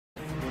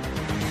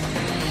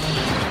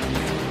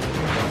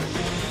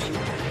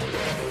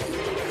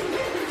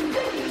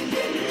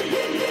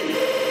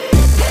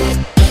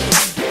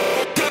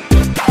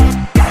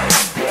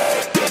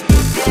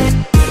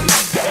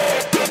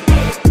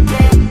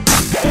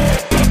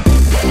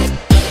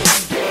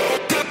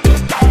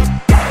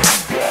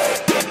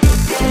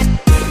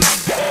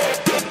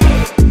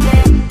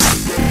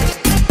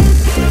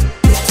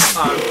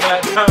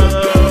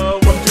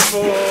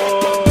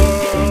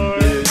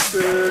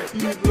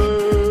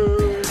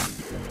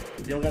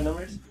don't got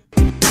numbers?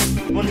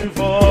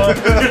 124.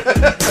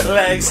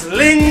 Lex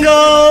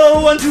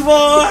Lingo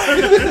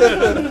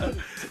 124.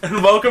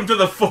 And welcome to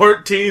the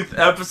 14th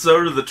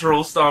episode of the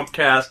Troll Stomp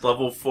Cast,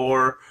 Level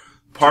 4,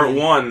 Part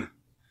 1,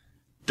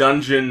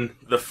 Dungeon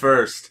the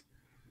First.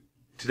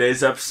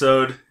 Today's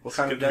episode is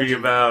going to be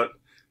about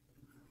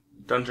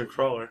Dungeon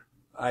Crawler.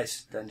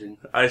 Ice Dungeon.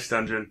 Ice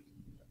Dungeon.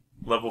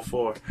 Level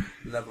 4.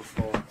 Level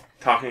 4.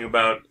 Talking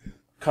about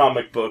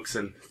comic books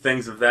and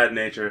things of that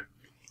nature.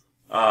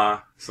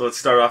 So let's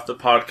start off the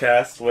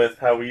podcast with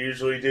how we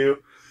usually do.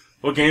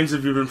 What games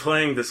have you been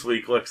playing this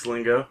week, Lex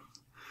Lingo?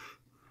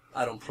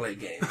 I don't play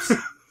games.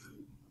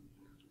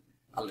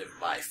 I live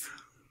life.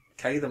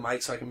 Can I get the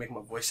mic so I can make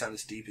my voice sound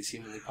as deep as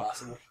humanly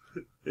possible?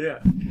 Yeah.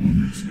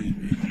 Excuse me.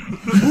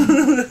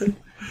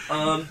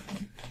 I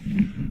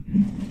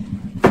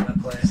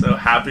play. So,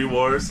 Happy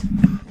Wars.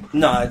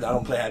 No, I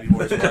don't play Happy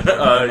Wars.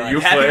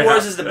 Happy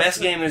Wars is the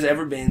best game there's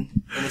ever been,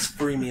 and it's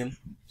freemium.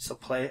 So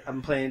play.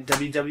 I'm playing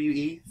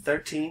WWE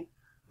 13,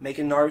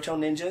 making Naruto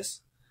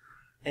ninjas,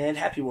 and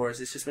Happy Wars.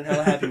 It's just been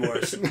hella Happy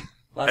Wars.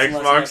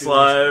 Xbox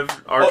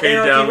Live, arcade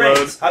download.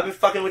 Reigns. I've been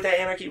fucking with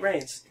that Anarchy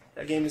Reigns.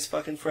 That game is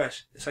fucking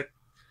fresh. It's like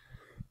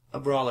a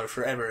brawler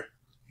forever.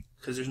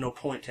 Because there's no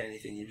point to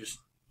anything. You're just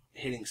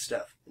hitting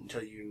stuff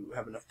until you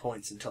have enough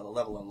points until the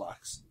level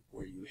unlocks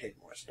where you hit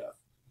more stuff.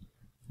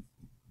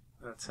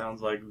 That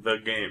sounds like the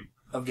game.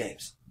 Of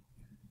games.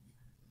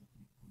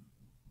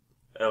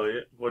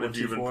 Elliot, what have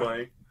you been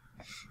playing?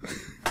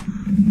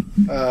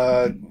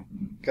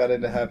 Got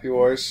into Happy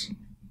Wars.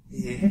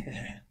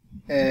 Yeah.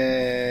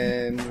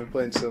 And we're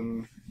playing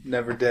some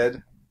Never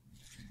Dead.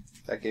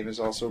 That game is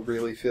also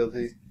really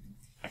filthy.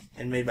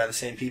 And made by the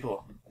same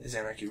people as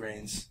Anarchy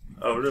Reigns.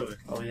 Oh, really?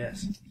 Oh,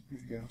 yes.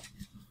 There you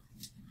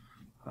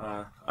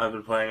go. I've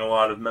been playing a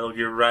lot of Metal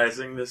Gear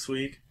Rising this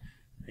week.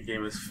 The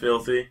game is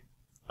filthy.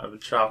 I've been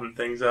chopping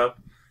things up.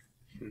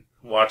 You can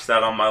watch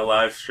that on my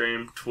live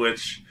stream,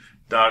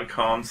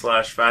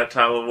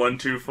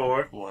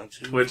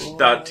 twitch.com/FatTower124.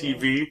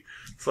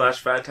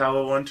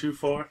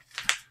 Twitch.tv/FatTower124.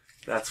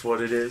 That's what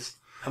it is.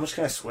 How much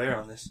can I swear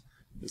on this?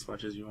 As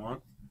much as you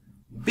want.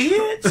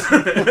 Bitch!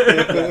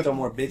 Gotta throw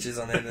more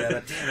bitches on the end of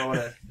that. Damn, I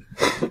wanna...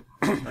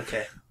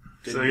 Okay.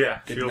 Good, so yeah,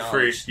 feel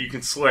free. You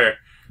can swear.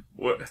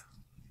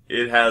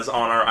 It has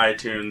on our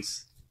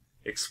iTunes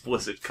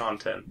explicit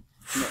content.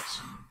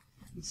 Nice.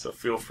 So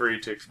feel free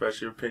to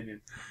express your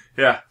opinion.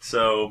 Yeah,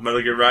 so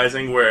Metal Gear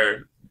Rising,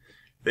 where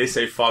they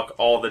say fuck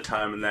all the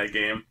time in that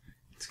game.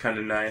 It's kind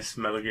of nice,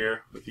 Metal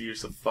Gear, with the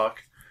use of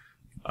fuck.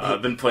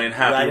 I've been playing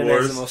Happy Wars.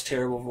 Raiden has the most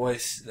terrible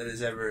voice that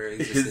has ever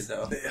existed,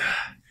 though.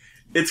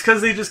 It's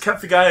because they just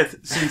kept the guy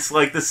since,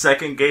 like, the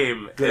second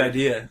game. Good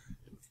idea.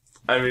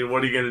 I mean,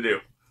 what are you going to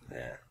do?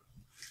 Yeah.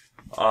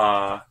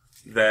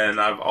 Then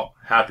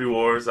Happy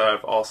Wars,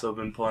 I've also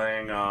been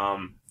playing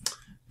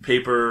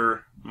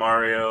Paper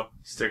Mario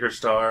Sticker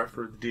Star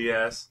for the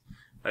DS.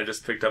 I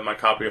just picked up my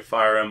copy of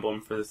Fire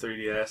Emblem for the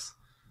 3DS.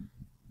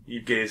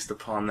 You gazed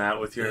upon that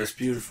with your... It was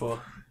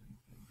beautiful.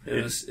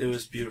 It was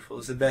beautiful. It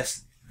was the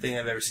best thing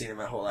I've ever seen in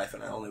my whole life,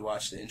 and I only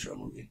watched the intro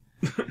movie.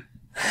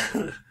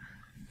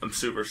 I'm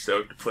super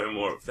stoked to play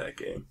more of that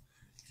game.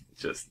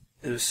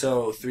 It was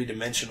so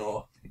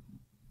three-dimensional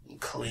and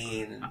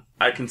clean. And...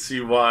 I can see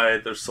why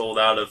they're sold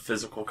out of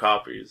physical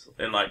copies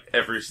in, like,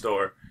 every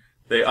store.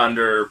 They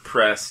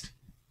underpressed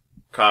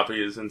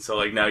copies, and so,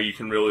 like, now you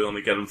can really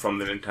only get them from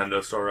the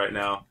Nintendo store right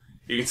now.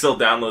 You can still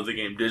download the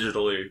game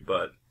digitally,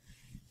 but...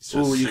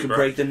 Ooh, you can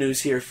break the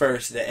news here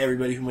first that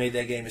everybody who made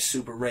that game is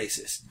super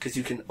racist, because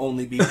you can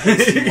only be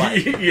pasty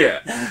white.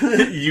 Yeah.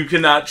 You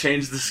cannot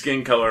change the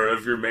skin color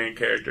of your main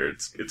character.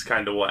 It's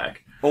kind of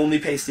whack. Only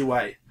pasty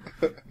white.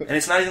 And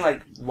it's not even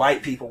like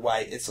white people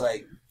white, it's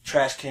like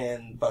trash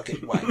can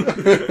bucket white.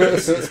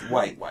 It's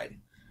white.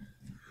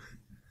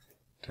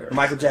 Terrible.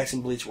 Michael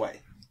Jackson bleach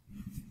white.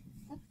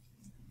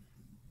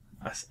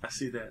 I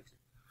see that.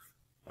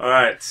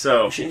 Alright,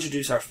 so... We should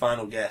introduce our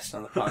final guest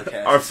on the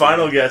podcast. Our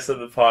final guest of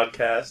the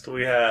podcast,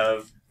 we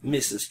have...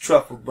 Mrs.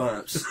 Truffle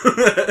Bumps.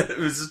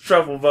 Mrs.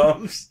 Truffle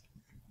Bumps.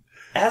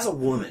 As a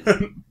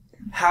woman,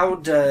 how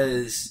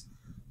does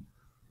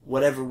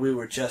whatever we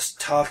were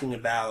just talking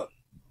about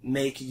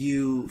make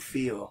you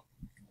feel?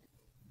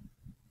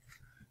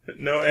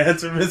 No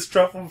answer, Miss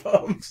Truffle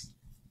Bumps.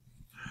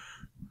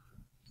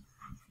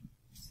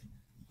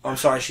 Oh, I'm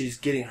sorry, she's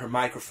getting her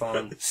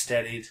microphone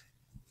steadied.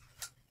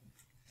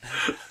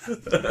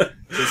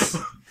 Just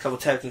a couple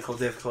technical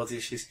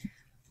difficulties. She's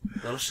a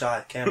little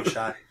shy, camera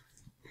shy.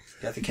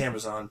 Got the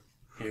cameras on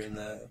here in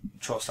the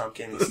Troll Stomp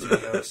Gaming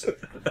Studios,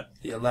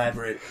 the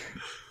elaborate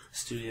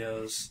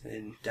studios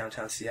in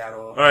downtown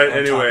Seattle. All right, on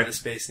anyway, top of the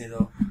Space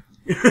Needle.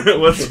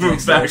 Let's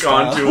move back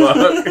on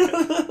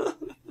to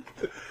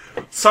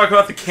let's talk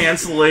about the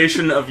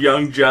cancellation of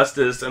Young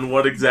Justice and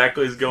what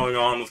exactly is going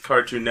on with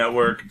Cartoon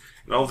Network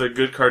and all their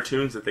good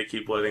cartoons that they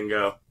keep letting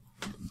go.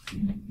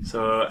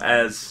 So,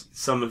 as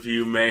some of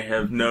you may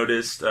have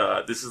noticed,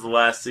 this is the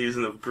last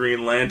season of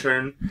Green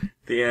Lantern,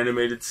 the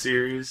animated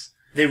series.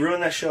 They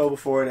ruined that show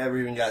before it ever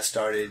even got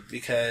started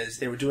because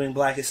they were doing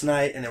Blackest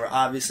Night and they were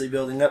obviously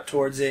building up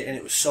towards it, and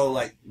it was so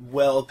like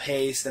well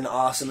paced and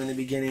awesome in the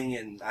beginning,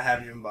 and I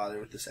haven't even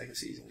bothered with the second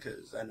season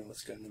because I know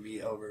it's going to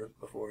be over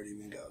before it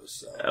even goes.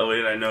 So.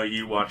 Elliot, I know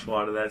you watch a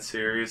lot of that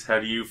series. How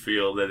do you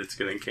feel that it's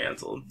getting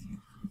canceled?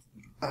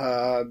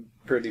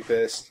 Pretty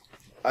pissed.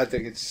 I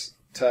think it's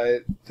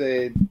tight.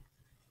 They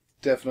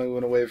definitely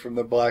went away from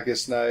the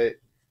Blackest Night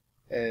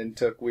and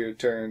took weird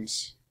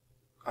turns.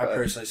 I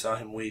personally saw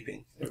him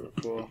weeping. They were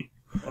cool.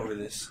 Over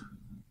this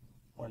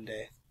one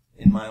day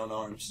in my own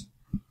arms,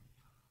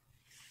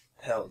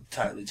 held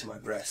tightly to my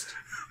breast.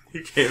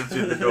 He came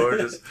through the door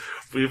just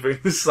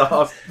weeping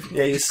soft.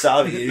 Yeah, he was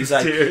sobbing. He was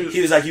like,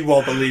 Tears. "You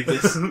won't believe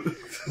this.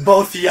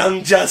 Both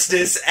Young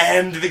Justice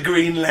and the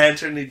Green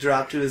Lantern." He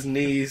dropped to his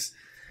knees,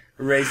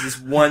 raised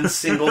his one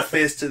single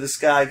fist to the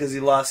sky because he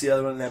lost the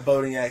other one in that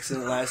boating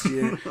accident last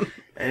year.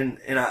 And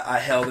I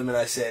held him and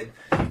I said,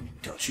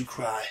 "Don't you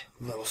cry,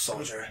 little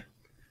soldier.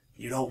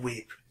 You don't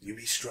weep. You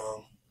be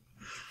strong.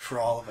 For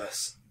all of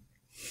us."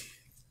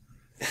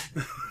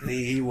 And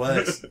he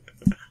was.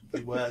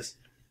 He was.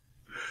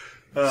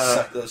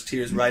 Sucked those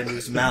tears right into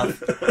his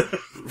mouth.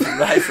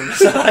 Right from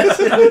his eyes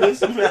into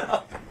his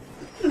mouth.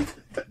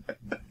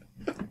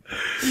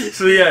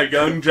 So yeah,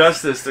 Young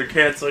Justice, they're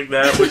canceling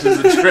that, which is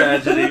a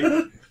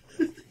tragedy.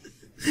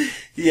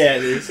 Yeah,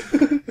 it is.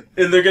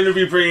 And they're going to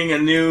be bringing a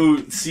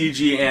new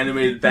CG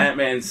animated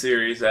Batman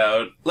series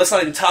out. Let's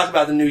not even talk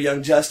about the new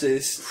Young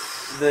Justice.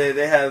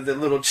 They have the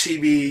little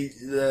chibi,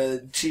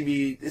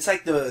 it's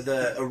like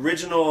the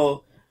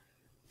original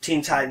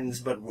Teen Titans,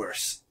 but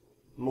worse.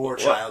 More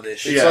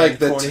childish. It's like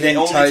the corny. Teen They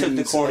only Titans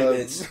took the corny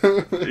bits.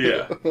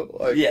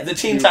 Yeah. Yeah, the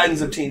Teen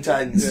Titans of Teen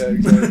Titans. Yeah,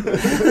 exactly.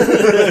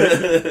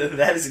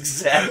 That is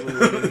exactly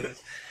what it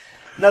is.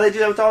 No, they do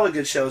that with all the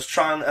good shows.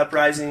 Tron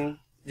Uprising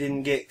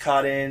didn't get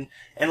caught in.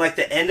 And like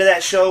the end of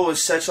that show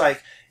was such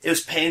like, it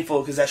was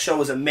painful because that show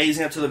was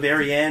amazing up to the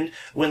very end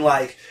when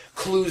like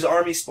Clue's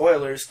army,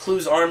 spoilers,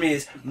 Clue's army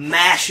is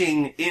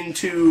mashing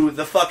into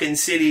the fucking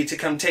city to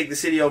come take the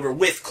city over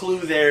with Clue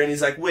there, and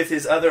he's like with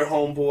his other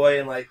homeboy,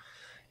 and like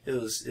it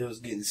was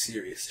getting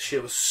serious. The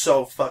shit was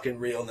so fucking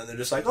real, and then they're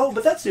just like, oh,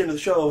 but that's the end of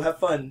the show, have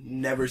fun.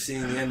 Never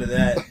seeing the end of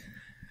that.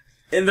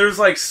 And there's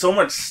like so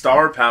much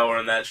star power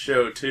in that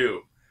show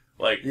too.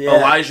 Like Yeah.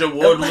 Elijah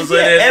Wood was in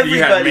it.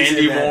 You had everybody's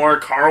Mandy in that. Moore,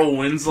 Carl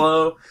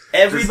Winslow.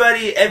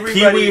 Everybody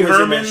Pee-wee was in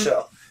Herman. that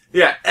show.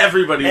 Yeah,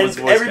 everybody And was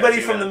voice everybody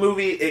casting from that. the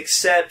movie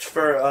except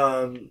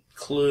for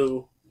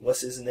Clue,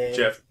 what's his name?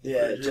 Jeff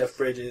Yeah, Bridges. Jeff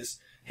Bridges.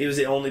 He was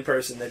the only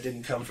person that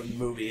didn't come from the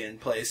movie and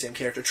play the same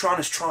character. Tron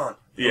is Tron.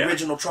 Yeah.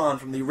 Original Tron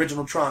from the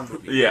original Tron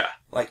movie. Yeah.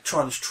 Like,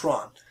 Tron is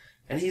Tron.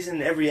 And he's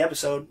in every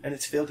episode, and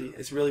it's filthy.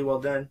 It's really well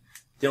done.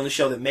 The only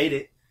show that made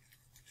it,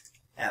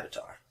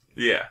 Avatar.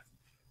 Yeah.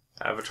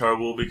 Avatar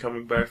will be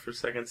coming back for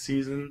second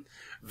season.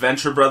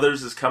 Venture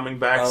Brothers is coming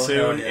back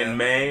soon hell yeah. in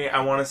May,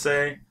 I want to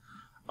say.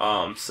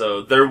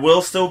 So there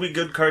will still be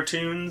good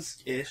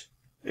cartoons. Ish.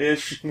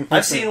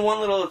 I've seen one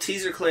little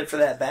teaser clip for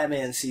that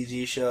Batman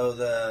CG show,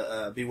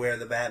 the Beware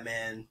the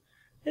Batman.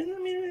 And I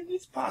mean,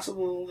 it's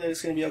possible that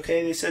it's going to be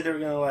okay. They said they were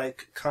going to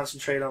like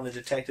concentrate on the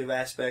detective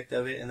aspect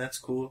of it, and that's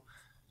cool.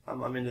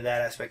 I'm into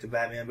that aspect of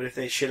Batman. But if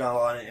they shit all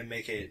on it and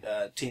make it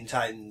Teen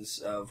Titans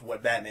of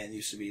what Batman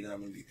used to be, then I'm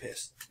going to be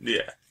pissed.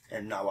 Yeah.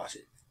 And not watch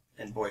it.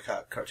 And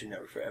boycott Cartoon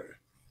Network forever.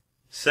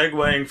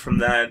 Segueing from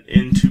that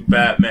into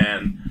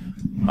Batman,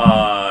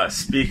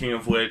 speaking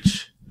of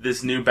which,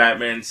 this new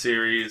Batman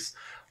series,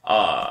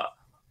 I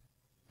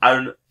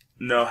don't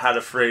know how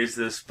to phrase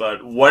this,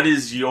 but what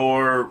is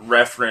your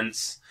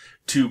reference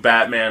to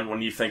Batman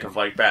when you think of,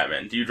 like,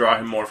 Batman? Do you draw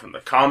him more from the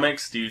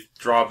comics? Do you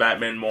draw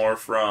Batman more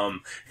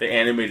from the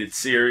animated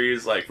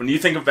series? Like, when you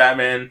think of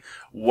Batman,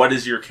 what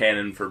is your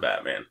canon for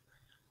Batman?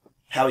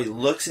 How he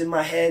looks in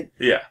my head,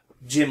 Yeah.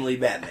 Jim Lee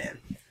Batman.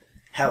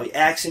 How he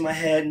acts in my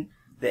head,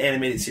 the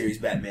animated series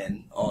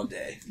Batman all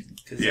day.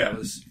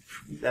 Because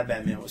that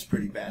Batman was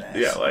pretty badass.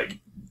 Yeah, like,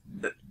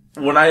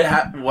 when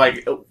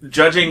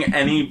judging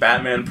any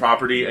Batman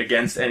property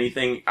against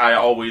anything, I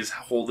always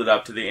hold it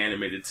up to the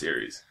animated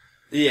series.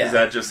 Yeah. Is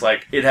that just,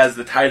 like, it has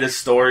the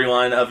tightest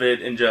storyline of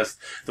it, and just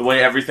the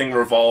way everything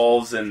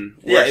revolves and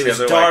Yeah, works it was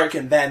together, dark,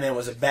 and Batman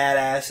was a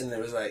badass, and there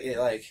was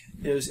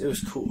it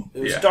was cool.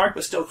 It was dark,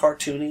 but still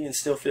cartoony and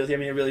still filthy. I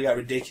mean, it really got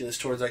ridiculous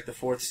towards like the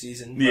fourth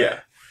season. But Yeah.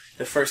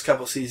 the first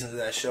couple seasons of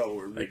that show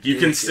were like, you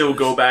can still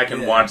go back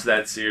and Yeah. watch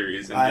that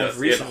series, and I've just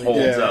it recently holds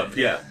did. up.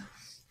 Yeah.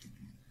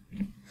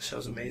 The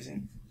show's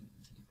amazing.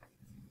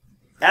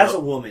 As a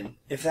woman,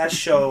 if that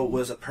show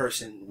was a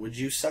person, would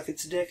you suck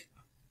its dick?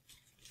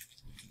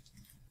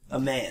 A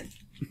man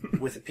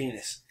with a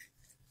penis.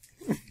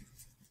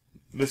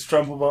 Miss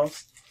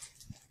Trumpleboss?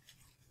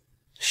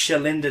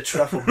 Shalinda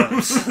Truffle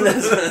Bumps.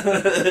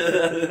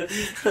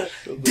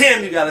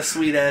 Damn, you got a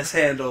sweet ass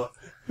handle.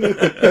 I'm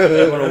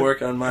gonna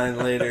work on mine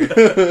later.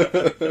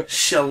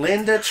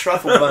 Shalinda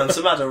Truffle Bumps.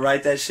 I'm about to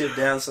write that shit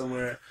down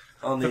somewhere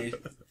on the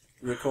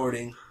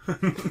recording. I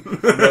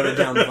wrote it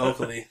down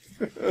vocally.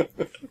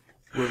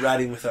 We're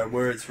writing with our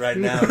words right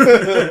now.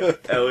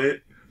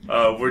 Elliot?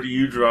 Where do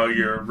you draw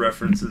your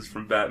references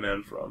from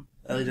Batman from?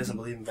 Ellie doesn't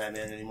believe in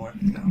Batman anymore.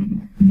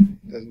 No.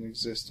 Doesn't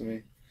exist to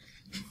me.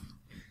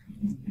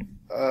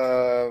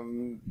 I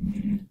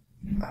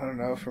don't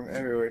know, from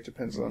everywhere. It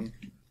depends on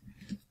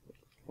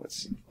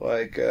what's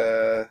like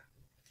the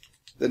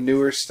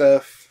newer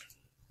stuff.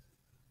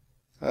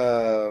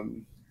 I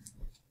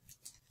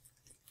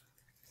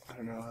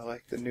don't know, I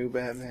like the new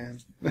Batman.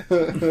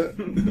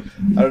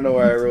 I don't know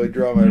why I really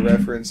draw my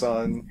reference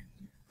on.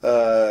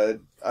 I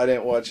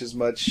didn't watch as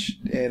much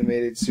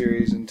animated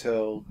series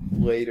until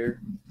later,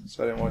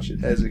 so I didn't watch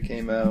it as it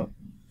came out.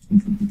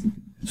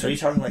 So are you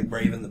talking like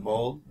Brave and the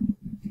Bold?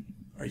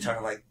 Or are you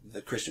talking like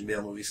the Christian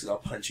Bale movies? Because I'll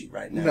punch you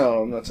right now.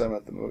 No, I'm not talking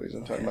about the movies.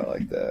 I'm talking about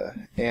like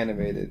the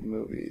animated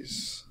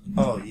movies.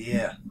 Oh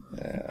yeah.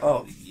 Yeah.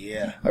 Oh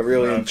yeah. I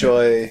really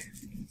enjoy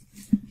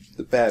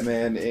the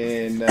Batman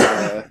in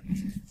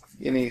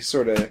any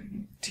sort of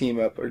team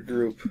up or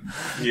group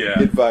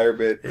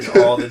environment. It's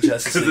all the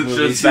Justice League Because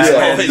movies. it's just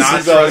Batman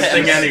not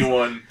trusting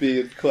anyone.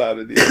 Being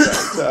clouded the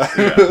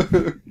entire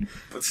time.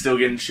 But still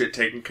getting shit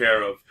taken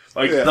care of.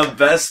 Like, the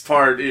best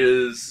part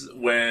is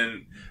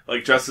when,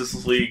 like,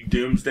 Justice League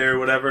Doomsday or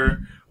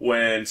whatever,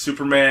 when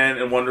Superman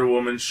and Wonder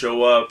Woman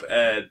show up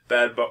at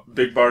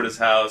Big Barda's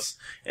house,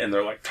 and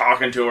they're, like,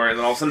 talking to her, and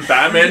then all of a sudden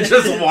Batman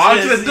just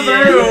walks into the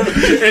room,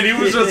 and he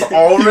was just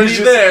already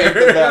there.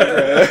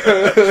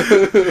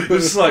 It's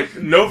just like,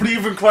 nobody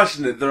even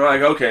questioned it. They're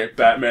like, okay,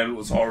 Batman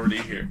was already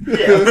here.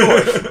 Yeah, of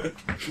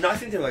course. No, I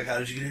think they were like, how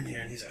did you get in here?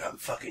 And he's like, I'm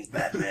fucking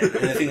Batman.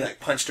 And I think he, like,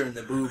 punched her in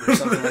the boob or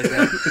something like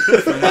that,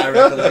 from my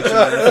recollection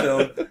of the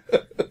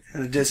film.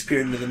 And it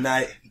disappeared into the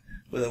night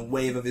with a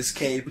wave of his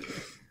cape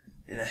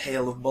and a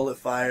hail of bullet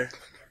fire.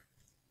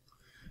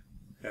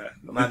 Yeah.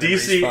 The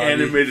DC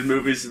animated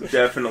movies have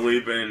definitely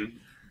been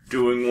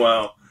doing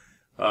well.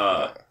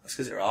 That's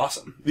because they're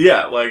awesome.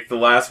 Yeah, like the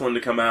last one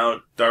to come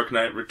out, Dark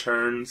Knight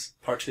Returns.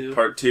 Part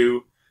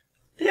 2.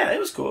 Yeah, it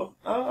was cool.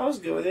 I was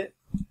good with it.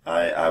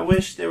 I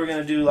wish they were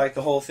going to do like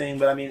the whole thing,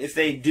 but I mean, if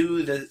they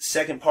do the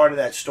second part of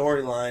that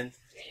storyline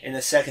in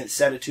a second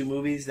set of 2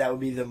 movies, that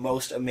would be the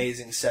most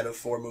amazing set of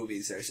 4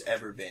 movies there's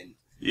ever been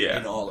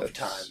in all of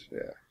time.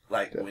 Yeah,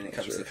 like when it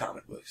comes to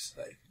comic books,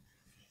 like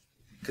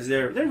because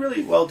they're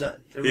really well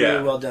done. They're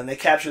really well done. They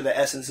capture the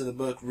essence of the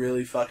book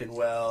really fucking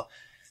well.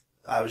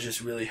 I was just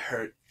really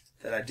hurt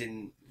that I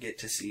didn't get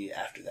to see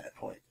after that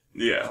point.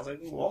 Yeah. I was like,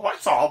 well,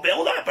 let's all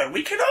build up and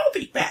we can all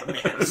be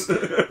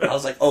Batmans. I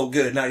was like, oh,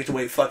 good. Now I get to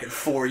wait fucking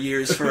 4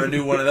 years for a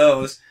new one of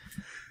those.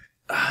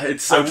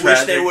 It's so I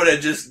wish they would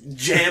have just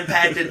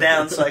jam-packed it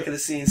down so I could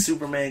have seen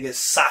Superman get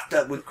socked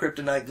up with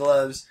kryptonite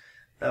gloves.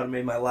 That would have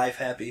made my life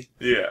happy.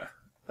 Yeah.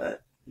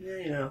 But, yeah,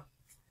 you know.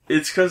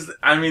 It's because,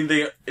 I mean,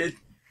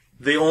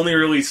 they only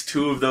release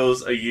 2 of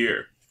those a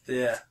year.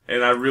 Yeah.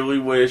 And I really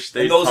wish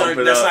they'd pump it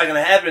up. That's not going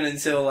to happen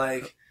until,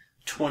 like,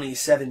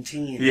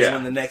 2017 is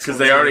when the next because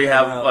they already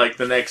have like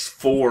the next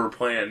 4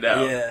 planned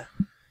out.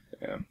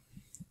 Yeah.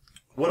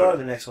 What are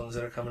the next ones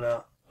that are coming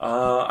out?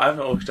 I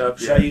haven't looked up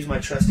yet. Should I use my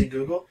trusty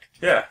Google?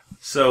 Yeah.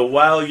 So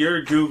while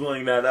you're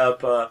Googling that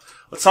up,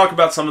 let's talk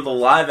about some of the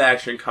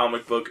live-action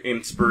comic book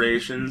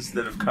inspirations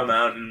that have come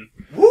out in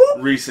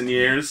recent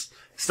years.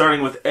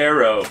 Starting with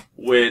Arrow,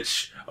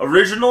 which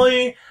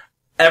originally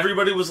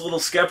everybody was a little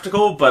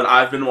skeptical, but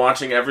I've been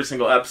watching every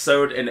single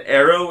episode, and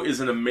Arrow is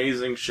an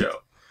amazing show.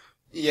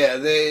 Yeah,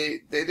 they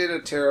did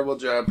a terrible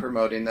job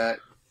promoting that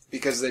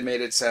because they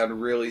made it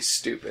sound really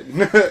stupid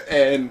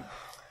and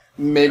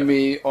made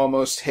me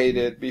almost hate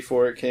it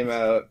before it came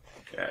out.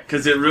 Yeah,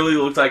 because it really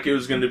looked like it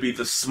was going to be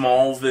the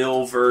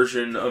Smallville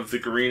version of the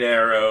Green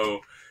Arrow,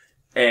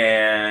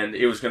 and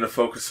it was going to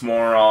focus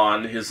more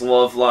on his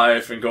love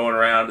life and going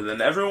around, and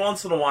then every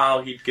once in a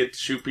while he'd get to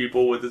shoot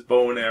people with his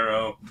bow and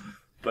arrow.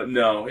 But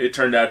no, it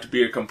turned out to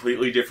be a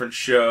completely different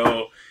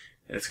show.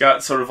 It's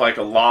got sort of like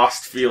a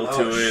Lost feel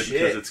to it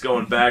because it's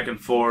going back and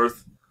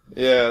forth.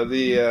 Yeah,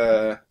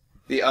 the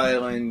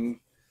island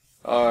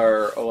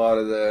are a lot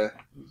of the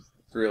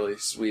really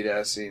sweet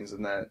ass scenes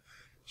in that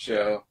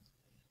show.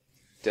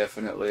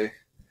 Definitely.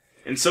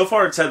 And so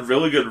far it's had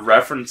really good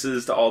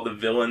references to all the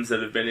villains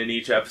that have been in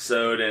each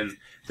episode, and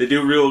they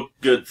do real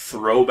good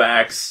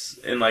throwbacks,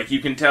 and like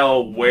you can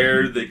tell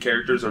where the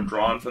characters are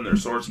drawn from their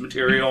source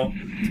material.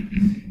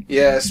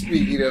 Yeah,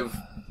 speaking of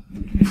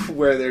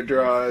where they're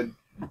drawn,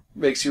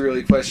 makes you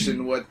really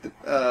question what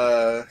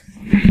they're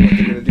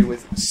going to do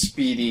with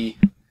Speedy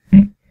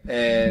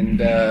and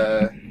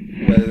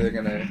whether they're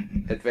going to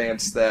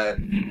advance that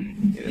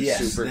in a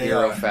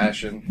superhero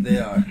fashion. They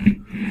are.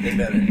 They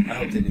better. I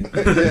hope they do.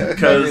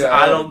 Because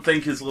I don't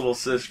think his little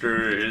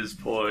sister is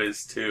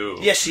poised to.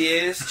 Yeah, she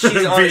is.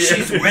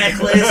 She's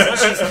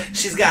reckless.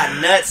 She's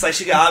got nuts. Like,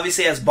 she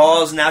obviously has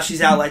balls. Now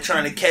she's out, like,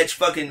 trying to catch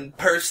fucking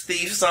purse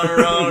thieves on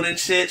her own and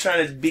shit,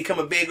 trying to become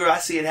a big girl. I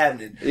see it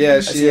happening.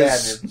 Yeah, she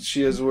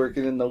is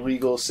working in the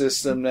legal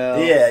system now.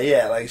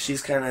 Yeah. Like,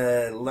 she's kind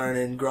of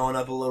learning, growing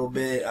up a little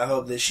bit. I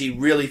hope that she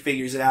really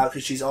figures it out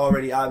because she's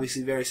already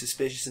obviously very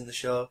suspicious in the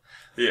show.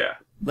 Yeah.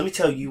 Let me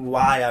tell you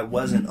why I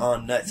wasn't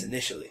on nuts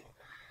initially.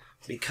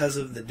 because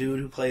of the dude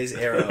who plays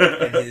Arrow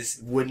and his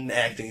wooden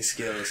acting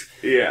skills.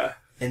 Yeah.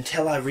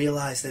 Until I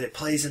realized that it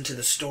plays into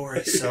the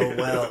story so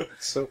well.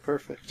 It's so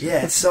perfect.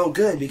 Yeah, it's so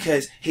good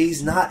because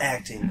he's not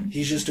acting.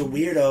 He's just a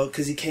weirdo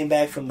because he came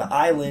back from the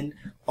island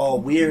all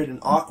weird and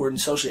awkward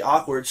and socially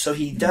awkward, so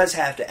he does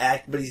have to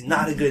act, but he's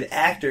not a good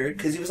actor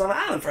because he was on the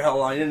island for how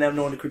long? He didn't have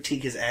no one to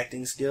critique his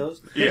acting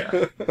skills. Yeah.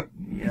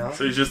 You know?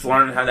 So he's just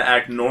learning how to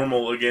act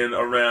normal again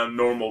around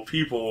normal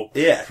people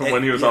Yeah, from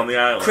when he was on the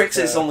island.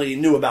 Crixus only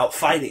knew about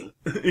fighting.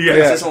 Yeah.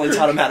 Crixus only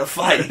taught him how to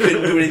fight. He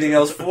couldn't do anything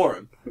else for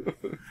him.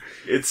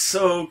 It's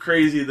so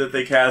crazy that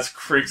they cast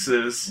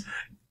Crixus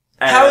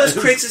as... How is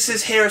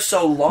Crixus' hair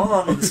so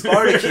long in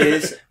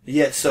Spartacus,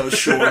 yet so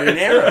short in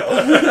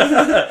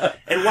Arrow?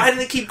 And why do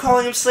they keep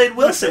calling him Slade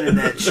Wilson in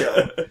that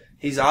show?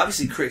 He's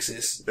obviously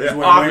Crixus. He's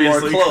wearing way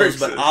more clothes,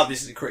 but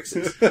obviously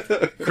Crixus.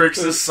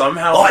 Crixus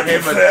somehow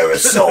became a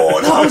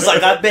sword. I was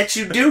like, I bet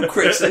you do,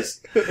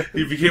 Crixus.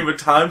 He became a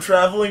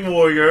time-traveling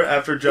warrior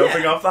after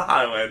jumping off the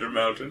Highlander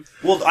mountain.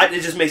 Well,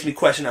 it just makes me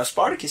question how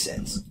Spartacus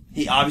ends.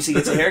 He obviously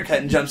gets a haircut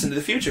and jumps into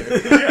the future.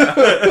 Yeah.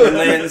 And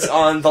lands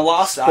on the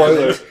Lost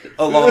Island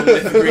along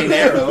with the Green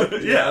Arrow.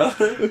 Yeah.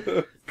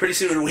 Know? Pretty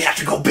soon, we have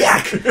to go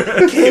back.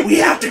 Okay, we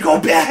have to go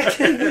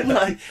back. And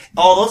like,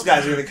 all those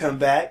guys are going to come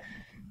back.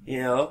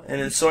 You know, and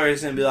then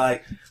Sawyer's going to be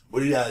like,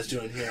 what are you guys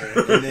doing here?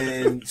 And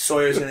then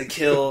Sawyer's going to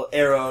kill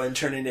Arrow and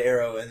turn into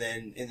Arrow, and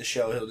then in the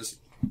show he'll just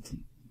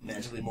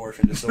magically morph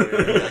into Sawyer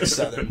and like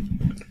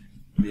Southern.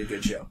 It'll be a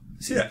good show.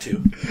 Season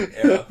 2.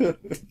 Arrow.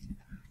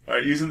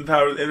 Alright, using the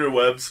power of the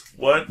interwebs,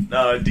 what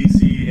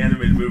DC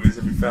animated movies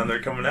have you found that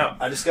are coming out?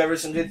 I discovered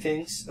some good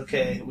things.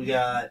 Okay, we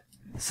got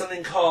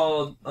something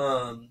called,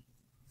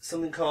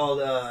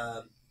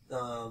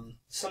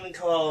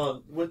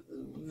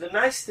 the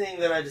nice thing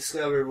that I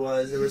discovered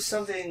was there was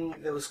something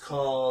that was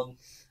called,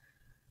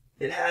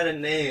 it had a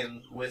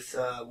name with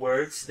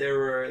words.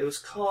 It was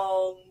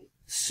called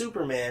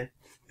Superman.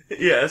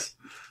 Yes.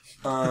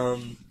 There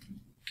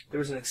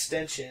was an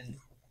extension,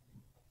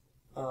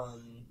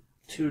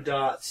 2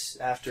 dots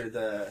after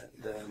the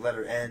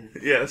letter N.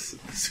 Yes.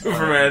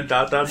 Superman ...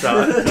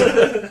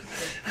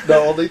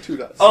 No, only 2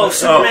 dots. Oh,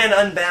 Superman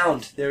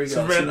Unbound. There we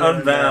go. Superman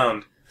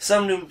Unbound.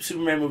 Some new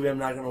Superman movie I'm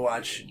not going to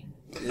watch.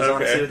 Is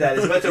honestly what that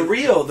is. But the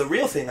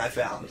real thing I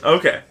found.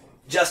 Okay.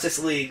 Justice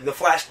League, the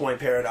Flashpoint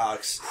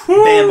Paradox.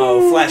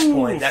 Bammo,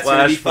 Flashpoint. That's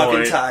going to be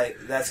fucking tight.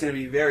 That's going to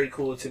be very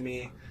cool to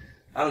me.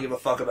 I don't give a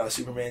fuck about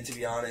Superman, to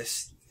be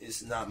honest.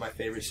 He's not my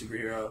favorite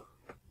superhero.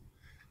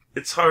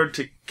 It's hard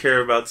to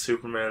care about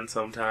Superman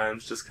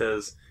sometimes just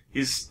because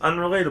he's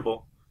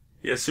unrelatable.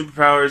 He has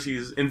superpowers,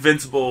 he's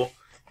invincible,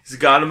 he's a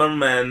god among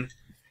men.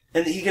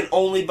 And he can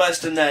only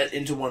bust a nut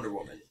into Wonder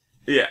Woman.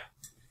 Yeah.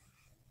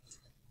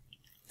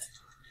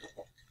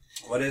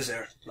 What is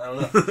there? I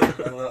don't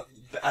know.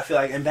 I feel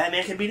like, and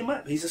Batman can beat him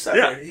up. He's a sucker.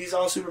 Yeah. He's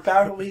all super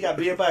powerful. He got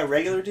beat up by a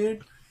regular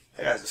dude.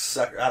 That guy's a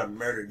sucker. I'd have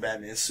murdered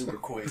Batman super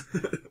quick.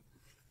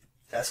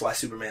 That's why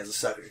Superman's a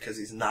sucker, because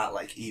he's not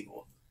like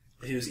evil.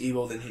 If he was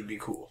evil, then he'd be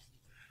cool.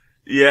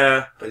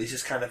 Yeah. But he's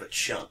just kind of a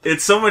chump.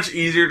 It's so much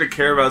easier to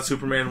care about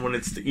Superman when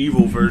it's the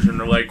evil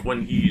version, or like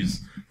when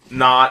he's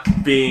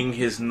not being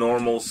his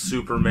normal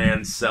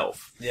Superman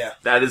self. Yeah.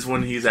 That is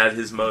when he's at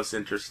his most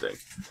interesting.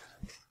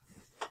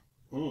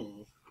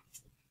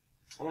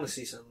 I want to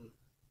see something.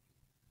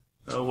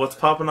 What's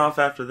popping off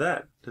after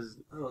that? I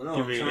don't know.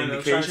 Give me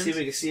I'm trying to see if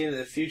we can see into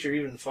the future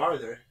even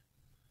farther.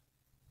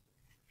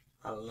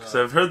 I don't know.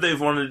 So I've heard they've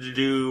wanted to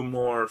do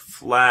more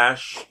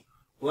Flash.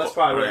 Well, that's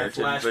probably where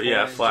Flashpoint. But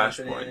yeah,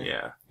 Flashpoint.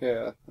 Yeah.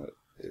 Yeah, that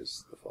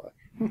is the Flash.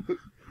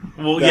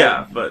 Well,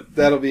 yeah, but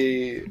that'll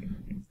be.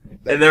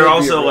 And they're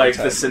also like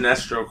the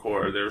Sinestro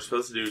Corps. They were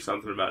supposed to do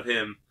something about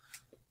him.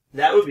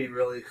 That would be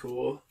really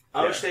cool.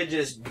 I wish they'd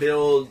just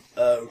build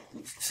a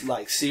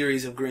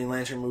series of Green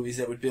Lantern movies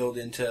that would build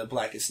into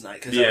Blackest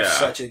Night, because that was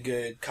such a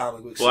good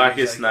comic book series.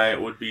 Blackest Night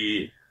would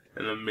be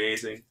an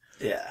amazing.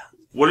 Yeah.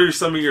 What are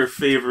some of your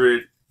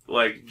favorite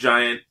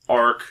giant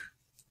arc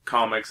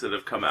comics that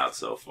have come out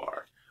so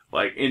far?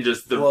 Like in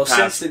just the past...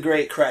 since the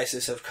great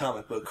crisis of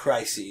comic book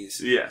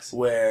crises, yes,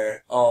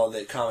 where all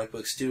that comic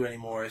books do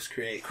anymore is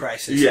create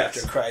crisis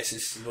after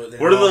crisis. What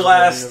are the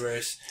last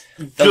universe.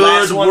 good, The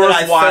last one that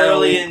I worthwhile...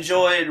 thoroughly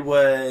enjoyed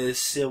was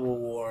Civil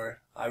War.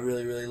 I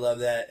really, really love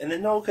that. And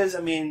then because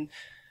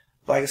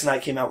Blackest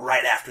Night came out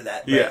right after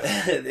that. But yeah,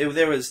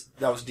 that was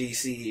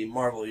DC,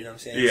 Marvel. You know what I'm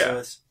saying? Yeah. So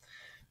it's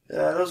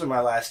those are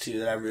my last two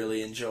that I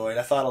really enjoyed.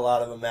 I thought a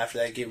lot of them after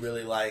that get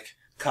really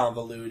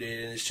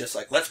convoluted, and it's just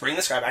let's bring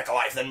this guy back to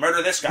life, then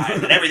murder this guy,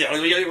 and then everything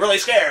will be really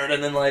scared,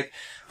 and then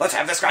let's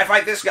have this guy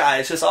fight this guy.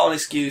 It's just all an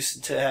excuse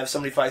to have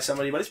somebody fight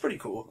somebody, but it's pretty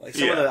cool.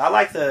 I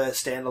like the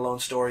standalone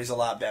stories a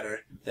lot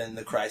better than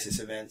the crisis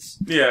events.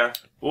 Yeah.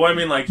 Well, I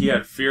mean, you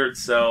had Fear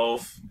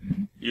Itself.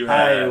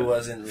 I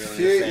wasn't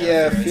really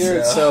a fan of Fear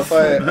Itself.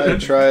 I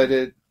tried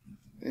it.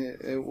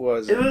 It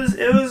was. It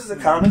was the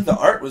comic. The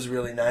art was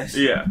really nice.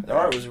 Yeah. The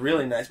art was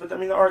really nice, but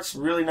the art's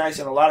really nice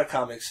in a lot of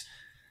comics.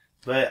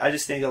 But I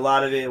just think a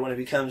lot of it, when it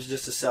becomes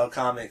just to sell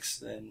comics,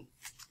 then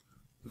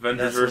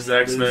Avengers vs.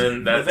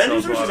 X-Men.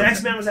 Avengers vs.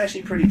 X-Men was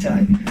actually pretty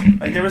tight.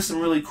 Like, there was some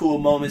really cool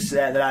moments to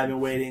that I've been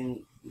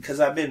waiting,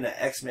 because I've been an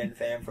X-Men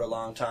fan for a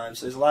long time,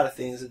 so there's a lot of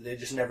things that they've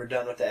just never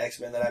done with the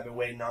X-Men that I've been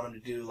waiting on them to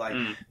do, like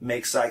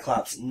make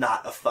Cyclops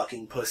not a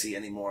fucking pussy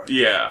anymore.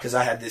 Yeah. Because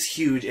I had this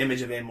huge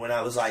image of him when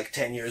I was like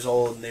 10 years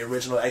old and the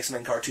original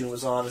X-Men cartoon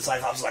was on, and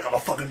Cyclops was like, I'm a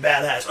fucking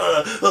badass,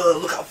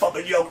 look how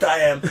fucking yoked I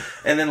am.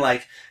 And then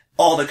like,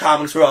 all the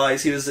comics were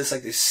always, he was just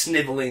like this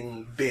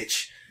sniveling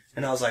bitch.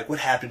 And I was like, what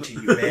happened to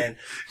you, man?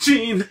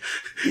 Jean!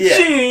 Yeah.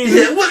 Jean!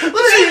 Yeah, what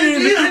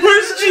Jean!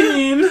 Where's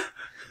Jean?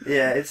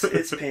 Yeah,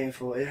 it's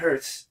painful. It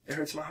hurts. It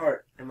hurts my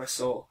heart and my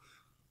soul.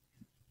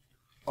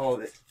 All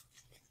of it.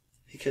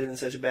 He could have been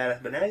such a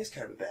badass, but now he's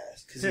kind of a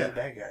badass, because he's a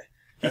bad guy.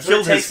 He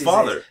killed his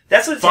father.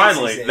 That's what it takes.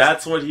 Finally,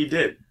 that's what he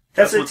did.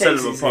 That's what set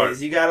takes him these apart.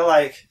 days. You gotta,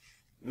 like,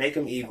 make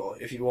him evil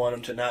if you want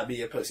him to not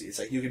be a pussy. It's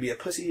like, you could be a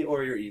pussy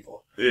or you're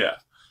evil. Yeah.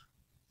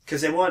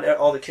 Because they want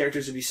all the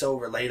characters to be so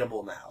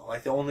relatable now.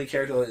 Like, the only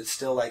character that's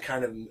still, like,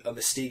 kind of a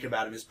mystique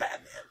about him is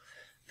Batman.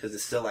 Because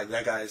it's still like,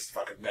 that guy's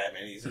fucking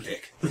Batman, he's a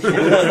dick.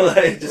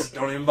 Like, just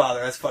don't even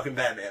bother, that's fucking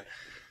Batman.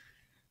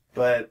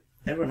 But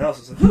everyone else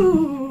is like,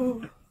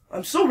 ooh,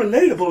 I'm so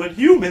relatable and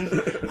human.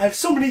 I have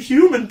so many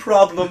human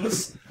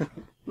problems.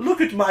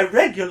 Look at my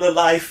regular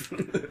life.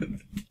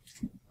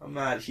 I'm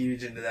not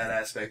huge into that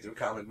aspect of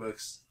comic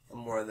books. I'm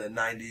more of the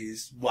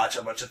 90s, watch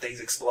a bunch of things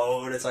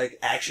explode. It's like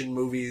action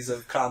movies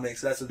of comics.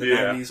 That's what the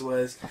 90s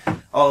was.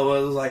 All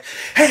it was like,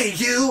 hey,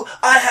 you,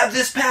 I have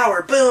this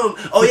power. Boom.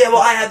 Oh, yeah,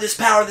 well, I have this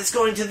power that's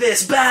going to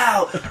this.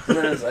 Bow. And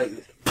then it was like,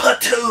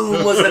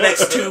 Patoom was the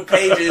next 2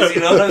 pages.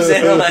 You know what I'm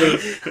saying?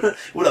 Like,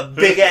 with a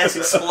big-ass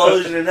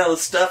explosion and hella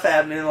stuff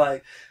happening.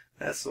 Like,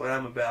 that's what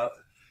I'm about.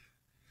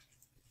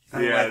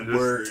 I like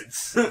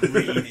words.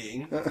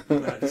 Reading.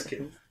 No, just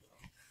kidding.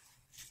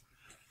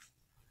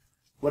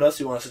 What else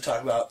do you want us to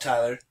talk about,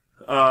 Tyler?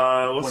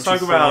 Let's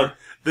talk about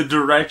the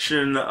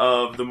direction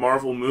of the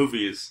Marvel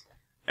movies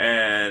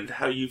and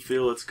how you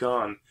feel it's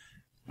gone.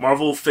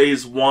 Marvel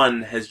Phase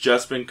 1 has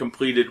just been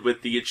completed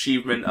with the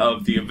achievement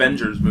of the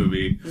Avengers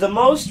movie. The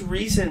most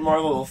recent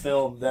Marvel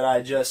film that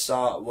I just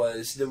saw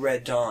was The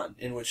Red Dawn,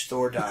 in which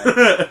Thor died.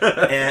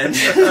 And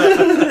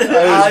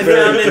I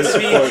found it to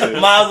be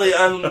mildly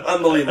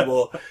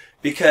unbelievable.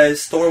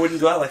 Because Thor wouldn't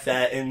go out like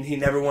that, and he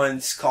never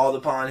once called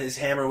upon his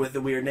hammer with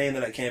the weird name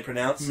that I can't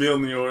pronounce.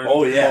 Mjolnir.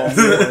 Oh, yeah.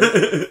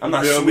 I'm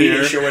not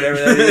Swedish or whatever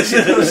that is. You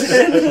know what I'm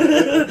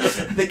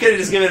saying? They could have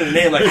just given it a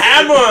name like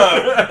Hammer!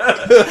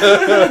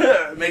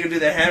 Make him do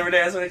the hammer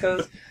dance when it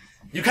comes.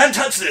 You can't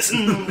touch this!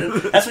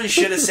 That's what he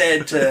should have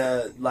said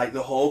to, like,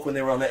 the Hulk when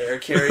they were on the air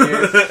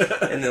carrier.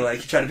 And then, like,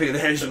 he tried to pick up the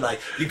hammer, and like,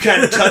 you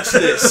can't touch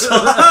this!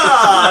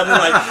 And then,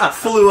 like,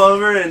 flew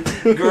over and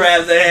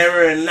grabbed the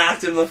hammer and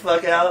knocked him the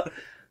fuck out.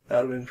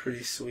 That would have been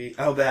pretty sweet.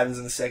 I hope that happens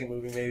in the second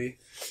movie, maybe.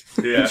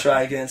 Yeah.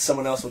 Try again.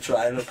 Someone else will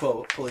try and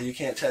pull you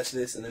can't touch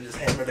this, and then just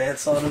hammer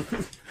dance on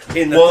him.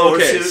 In the Thor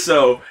suit.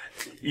 So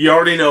you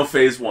already know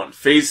Phase 1.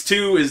 Phase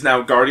 2 is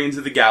now Guardians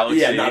of the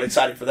Galaxy. Yeah, not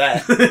excited for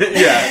that.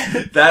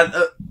 Yeah, that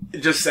it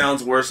just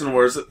sounds worse and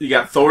worse. You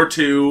got Thor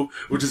 2,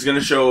 which is going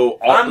to show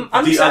all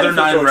the other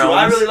 9 realms.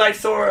 I really like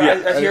Thor.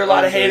 Yeah. I hear a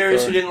lot of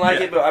haters who didn't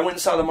like it, but I went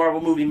and saw the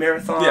Marvel movie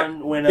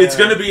marathon when it's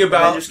going to be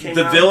about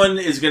the villain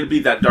is going to be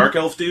that dark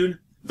elf dude.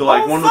 The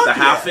one with the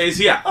half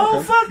face,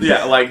 fuck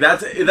yeah. Like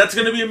that's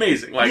going to be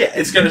amazing. Like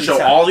it's going to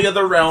show all the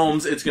other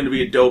realms. It's going to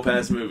be a dope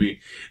ass movie.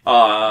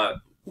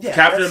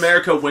 Captain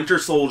America: Winter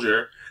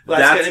Soldier.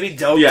 That's going to be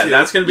dope. Yeah, too.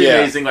 That's going to be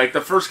amazing. Like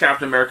the first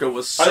Captain America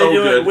was so good.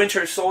 Are they doing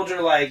Winter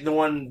Soldier like the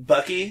one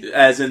Bucky?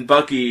 As in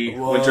Bucky,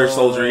 Whoa, Winter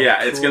Soldier.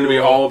 Yeah, it's going to be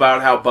all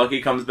about how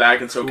Bucky comes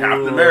back, and so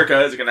Captain America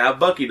is going to have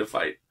Bucky to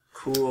fight.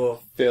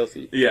 Cool,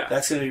 filthy. Yeah,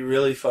 that's going to be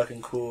really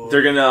fucking cool.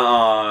 They're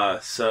gonna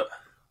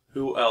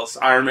who else?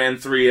 Iron Man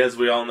 3, as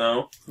we all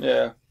know.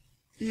 Yeah.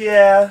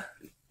 Yeah.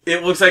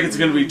 It looks like it's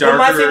going to be darker.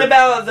 But my thing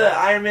about the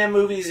Iron Man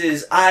movies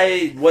is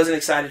I wasn't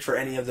excited for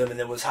any of them and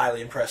then was highly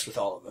impressed with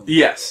all of them.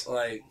 Yes.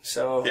 Like,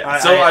 so, yeah.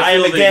 I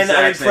am again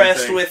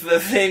unimpressed with the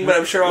thing, but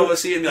I'm sure I'll go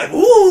see it and be like,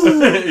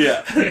 woo!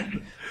 Yeah.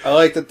 I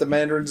like that the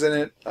Mandarin's in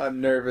it. I'm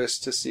nervous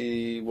to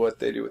see what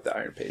they do with the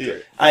Iron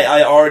Patriot. Yeah.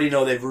 I already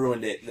know they've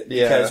ruined it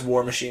because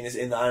War Machine is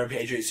in the Iron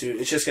Patriot suit.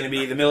 It's just going to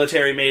be the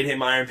military made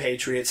him Iron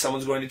Patriot.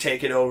 Someone's going to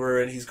take it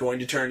over and he's going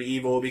to turn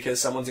evil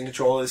because someone's in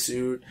control of the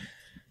suit.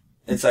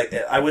 It's like,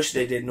 I wish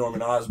they did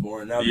Norman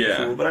Osborn. That would be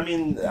cool. But I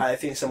mean, I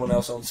think someone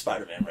else owns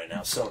Spider-Man right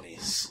now. Sony.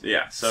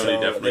 Yeah, Sony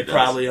definitely They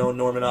probably own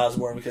Norman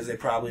Osborn because they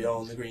probably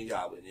own the Green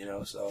Goblin, you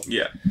know, so.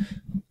 Yeah.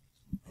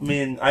 I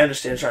mean, I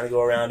understand trying to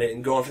go around it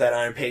and going for that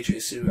Iron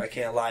Patriot suit. I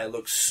can't lie, it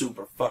looks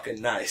super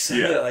fucking nice.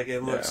 Yeah. Like,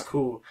 it looks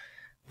cool.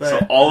 But,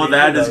 so all of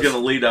that is going to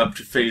lead up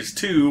to Phase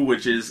 2,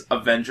 which is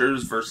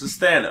Avengers versus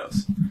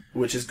Thanos.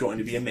 Which is going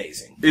to be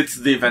amazing. It's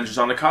the Avengers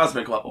on a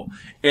cosmic level.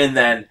 And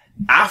then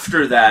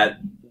after that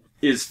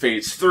is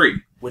Phase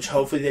 3. Which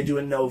hopefully they do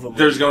a Nova movie.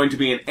 There's going to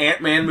be an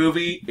Ant-Man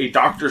movie, a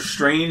Doctor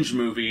Strange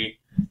movie,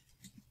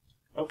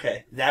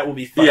 Okay, that will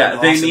be fucking Yeah,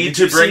 they awesome. need Did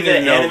you to bring see the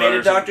in no animated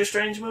version. Doctor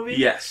Strange movie?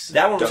 Yes.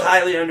 That one was Dope.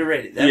 highly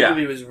underrated. That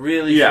movie was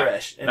really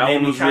fresh. And that made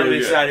one me was kind really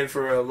of good. excited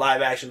for a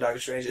live-action Doctor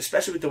Strange,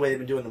 especially with the way they've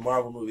been doing the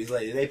Marvel movies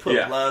lately. They put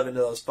love into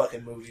those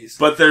fucking movies.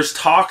 But there's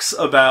talks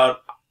about...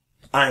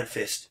 Iron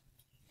Fist.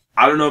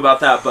 I don't know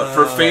about that, but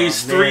for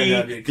Phase man, 3,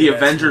 that'd be a the good-ass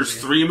Avengers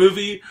movie. 3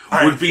 movie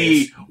Iron would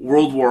be Fist.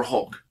 World War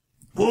Hulk.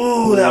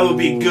 Ooh, that would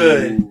be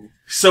good.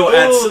 So Oh,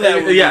 that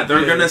would be they're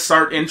good. going to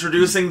start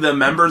introducing the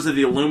members of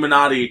the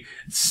Illuminati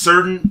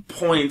certain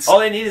points. All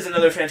they need is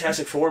another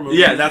Fantastic Four movie.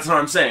 Yeah, that's what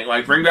I'm saying.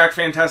 Like, bring back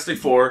Fantastic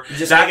Four.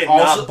 Just that make it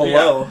also, not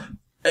below.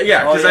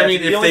 Yeah, because I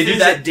mean, the if only they do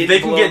things that, didn't they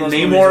can blow get those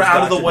Namor movies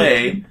out was of the Dr.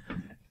 way.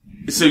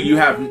 So you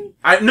have...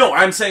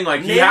 I'm saying,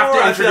 like, you have to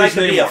Namor, I feel like introduce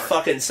could be a Namor.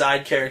 fucking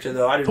side character,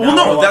 though. I do Well,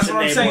 not no, want that's to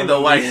what I'm Namor saying,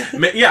 though. movie.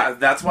 Like, yeah,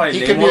 that's why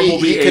He could Namor be- will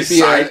he be a could be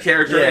side a-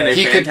 character yeah, in a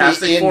He could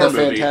Fantastic be in Four the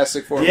movie.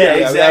 Fantastic Four. Yeah,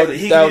 exactly.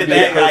 He that could would be the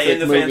bad guy in perfect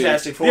the movie.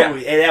 Fantastic Four Yeah.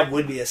 movie. And that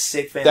would be a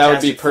sick That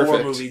would be Fantastic Four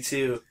perfect. movie,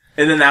 too.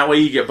 And then that way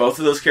you get both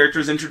of those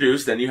characters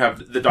introduced. Then you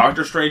have the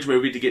Doctor Strange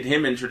movie to get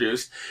him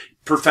introduced.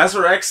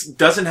 Professor X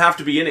doesn't have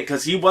to be in it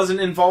because he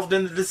wasn't involved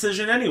in the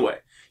decision anyway.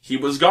 He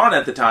was gone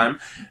at the time.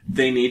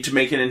 They need to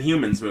make an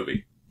Inhumans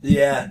movie.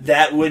 Yeah,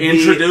 that would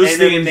Introduce be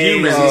the an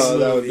amazing Inhumans. Oh,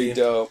 that would be movie.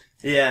 dope.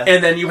 Yeah.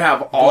 And then you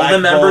have all Black the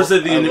members Bolt.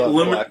 of the I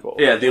love Black Bolt.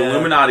 the Yeah.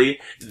 Illuminati.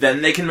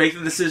 Then they can make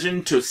the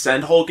decision to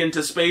send Hulk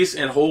into space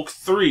in Hulk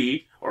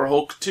 3 or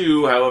Hulk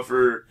 2,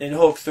 however. In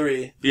Hulk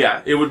 3.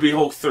 Yeah, it would be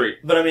Hulk 3.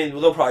 But I mean,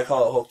 they'll probably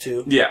call it Hulk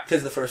 2. Yeah.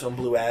 Because the first one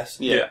blew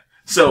ass. Yeah.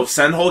 So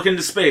send Hulk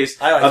into space.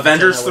 I like to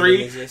Avengers pretend that 3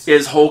 wouldn't exist.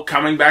 is Hulk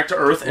coming back to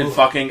Earth and Ooh.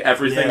 fucking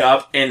everything Yeah.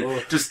 up and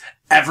Ooh. just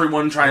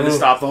everyone trying to Ooh.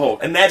 stop the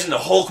Hulk. Imagine the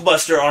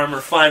Hulkbuster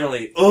armor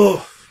finally. Ooh.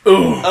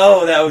 Ooh.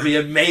 Oh, that would be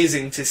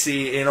amazing to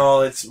see in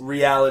all its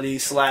reality /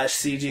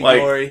 CG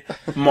Like, glory.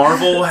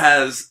 Marvel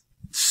has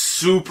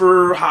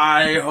super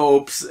high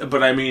hopes,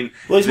 but I mean,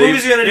 Well, these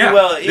movies are going to do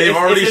well. They've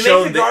already if they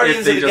shown make the that Guardians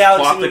if they of the just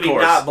Galaxy plot the movie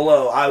course. not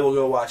below, I will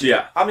go watch it.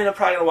 Yeah. I mean, I'm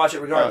probably going to watch it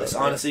regardless, yeah.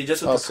 honestly.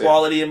 Just with I'll the see.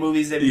 quality of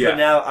movies they've been Yeah.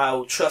 putting out,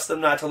 I'll trust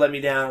them not to let me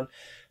down.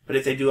 But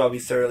if they do, I'll be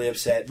thoroughly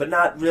upset. But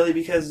not really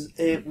because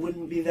it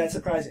wouldn't be that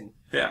surprising.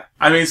 Yeah.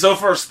 I mean, so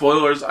far,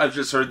 spoilers, I've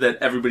just heard that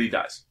everybody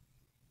dies.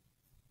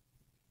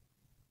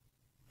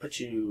 But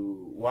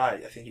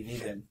why? I think you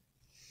need them.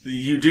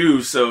 You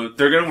do, so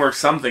they're gonna work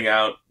something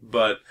out,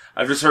 but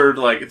I've just heard,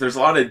 like, there's a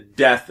lot of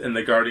death in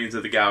the Guardians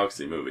of the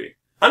Galaxy movie.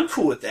 I'm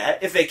cool with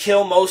that. If they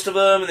kill most of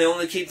them and they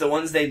only keep the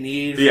ones they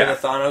need for Yeah.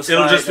 the Thanos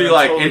It'll fight, just be then I'm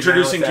like totally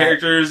introducing down with that.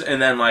 characters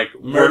and then like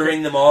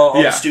Murdering them all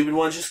Yeah. the stupid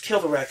ones. Just kill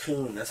the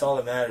raccoon. That's all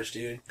that matters,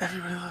 dude.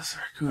 Everybody loves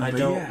Raccoon. I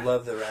don't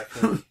love the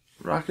raccoon.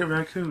 Rocket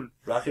Raccoon.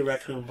 Rocket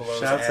Raccoon blows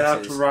Shouts asses.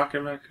 out to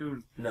Rocket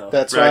Raccoon. No.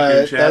 That's Raccoon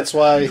why. Chat. That's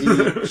why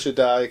he should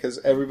die because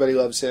everybody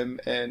loves him,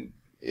 and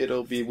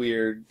it'll be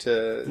weird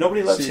to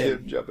Nobody loves see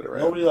him. jumping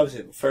around. Nobody loves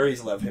him.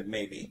 Furries love him,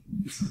 maybe.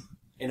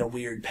 In a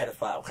weird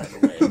pedophile kind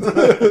of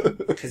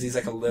way. Because he's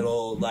like a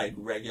little, like,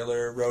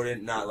 regular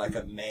rodent, not like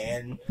a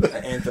man,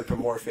 an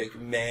anthropomorphic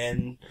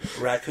man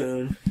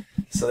raccoon.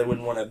 So they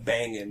wouldn't want to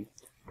bang him.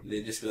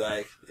 They'd just be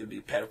like, it'd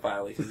be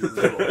pedophile because he's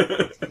little.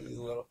 He's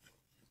a little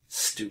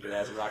stupid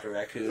ass Rocket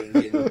Raccoon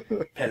getting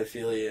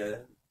pedophilia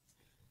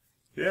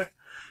Yeah.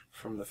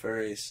 from the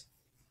furries.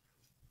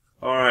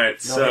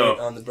 Alright, No so hate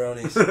on the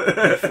bronies,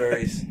 the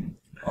furries.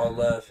 All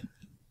love.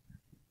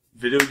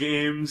 video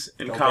games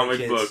and Don't comic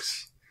bang kids.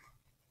 books.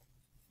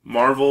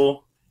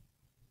 Marvel,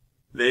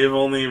 they've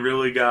only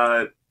really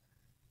got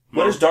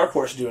What does Dark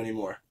Horse do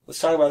anymore? Let's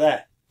talk about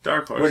that.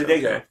 Dark Horse. Where did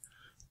they okay. go?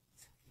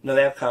 No,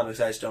 they have comics.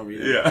 I just don't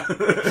read them.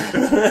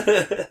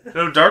 Yeah.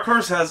 No, Dark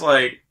Horse has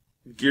like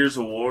Gears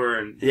of War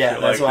and Yeah,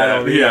 shit that's like why I that.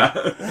 don't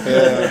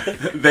read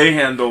Yeah. They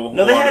handle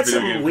No, a they lot had of video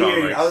something game weird.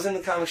 comics. I was in the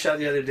comic shop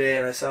the other day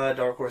and I saw a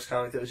Dark Horse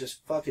comic that was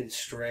just fucking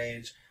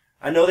strange.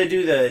 I know they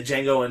do the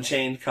Django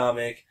Unchained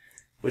comic,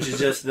 which is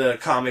just the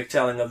comic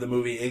telling of the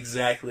movie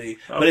exactly.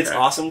 But it's Okay.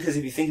 awesome because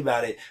if you think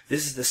about it,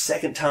 this is the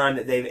second time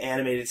that they've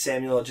animated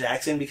Samuel L.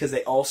 Jackson because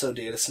they also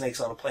did a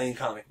Snakes on a Plane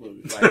comic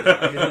movie,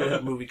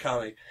 like movie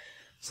comic.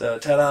 So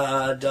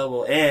ta-da,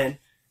 double, and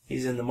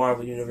he's in the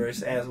Marvel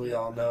universe, as we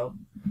all know,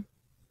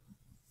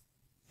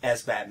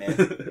 as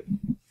Batman.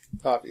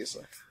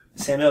 Obviously.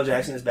 Samuel L.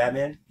 Jackson is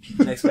Batman.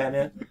 Next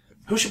Batman.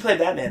 Who should play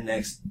Batman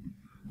next?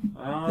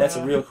 That's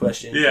a real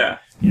question. Yeah.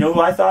 You know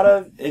who I thought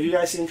of? Have you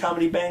guys seen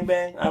Comedy Bang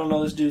Bang? I don't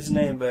know this dude's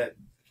name, but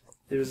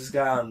there was this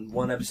guy on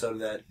one episode of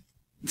that.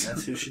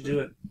 That's who should do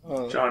it.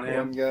 Oh, John one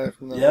Hamm. guy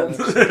from the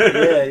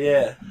Yep.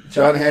 Yeah.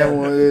 John Hamm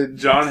would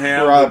John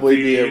Hamm probably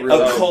would be a be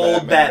really a good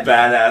cold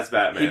Batman. badass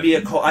Batman. He'd be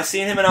a cold. I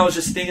seen him and I was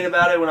just thinking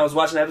about it when I was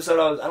watching the episode.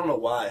 I don't know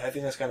why. I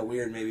think that's kind of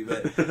weird, maybe,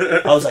 but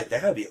I was like,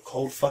 that gotta be a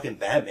cold fucking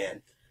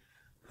Batman.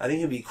 I think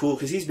it'd be cool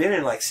because he's been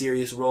in like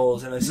serious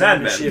roles and I've seen Mad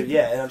him in Men. shit.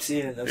 Yeah, and I've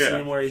seen Yeah.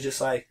 him where he's just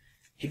like.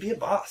 He'd be a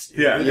boss. Dude.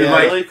 Yeah, He'd be and,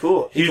 like, really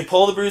cool. He could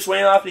pull the Bruce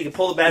Wayne off. And he could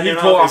pull the Batman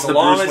He'd pull off off as the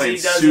long Bruce as he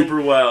Wayne doesn't.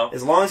 super well.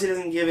 As long as he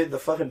doesn't give it the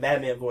fucking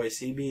Batman voice,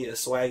 he'd be a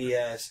swaggy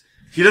ass.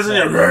 He doesn't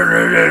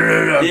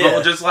Yeah.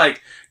 but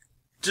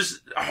just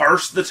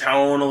harsh the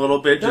tone a little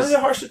bit. Not Just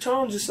even harsh the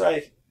tone, just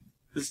like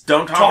Just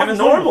don't talk Talk as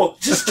normal.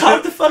 Just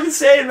talk the fucking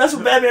same. That's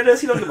what Batman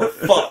does. He don't give a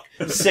fuck.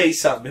 Say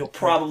something. He'll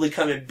probably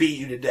come and beat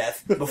you to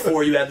death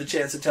before you have the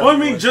chance to tell him. Well, I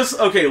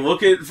mean,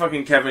 look at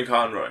fucking Kevin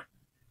Conroy.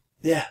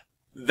 Yeah.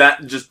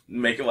 Just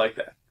make it like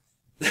that.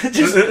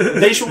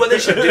 What they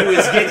should do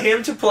is get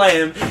him to play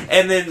him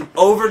and then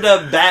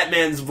overdub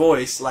Batman's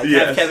voice. Like,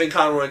 have Kevin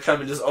Conroy come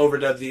and just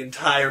overdub the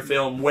entire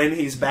film when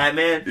he's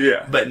Batman,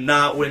 but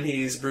not when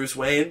he's Bruce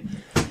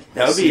Wayne.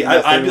 That would be,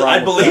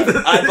 I'd believe it.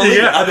 I'd believe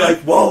it. I'd be like,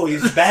 whoa,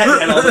 he's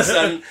Batman all of a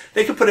sudden.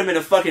 They could put him in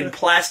a fucking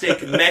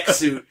plastic mech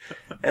suit,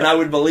 and I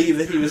would believe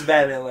that he was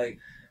Batman. Like,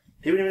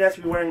 he wouldn't even have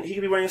to be wearing, he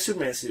could be wearing a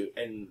Superman suit,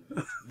 and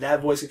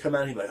that voice could come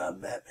out and he'd be like, I'm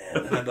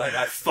Batman. And I'd be like,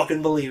 I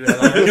fucking believe it.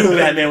 I knew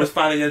Batman was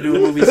finally going to do a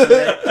movie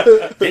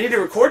someday. They need to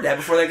record that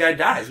before that guy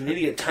dies. We need to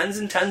get tons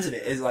and tons of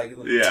it. It's like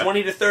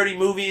 20 to 30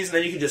 movies, and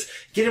then you can just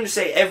get him to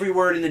say every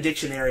word in the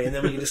dictionary, and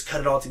then we can just cut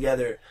it all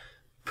together,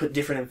 put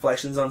different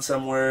inflections on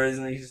some words,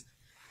 and then you just,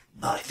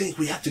 I think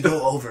we have to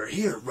go over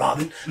here,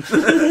 Robin.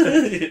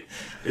 It'd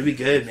be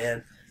good,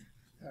 man.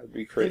 That would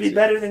be crazy. It'd be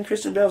better than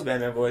Christian Bale's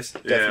Batman voice.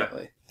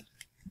 Definitely.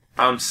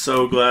 I'm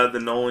so glad the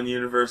Nolan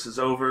universe is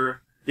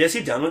over. Yeah, is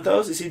he done with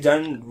those? Is he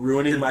done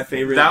ruining my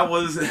favorite?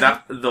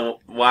 The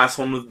last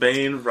one with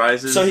Bane,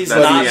 Rises. So he's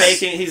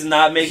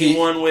not making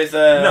one with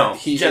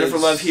Jennifer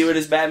Love Hewitt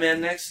as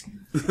Batman next?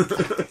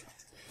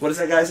 What is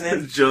that guy's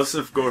name?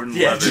 Joseph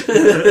Gordon-Levitt.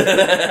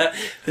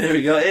 There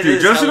we go.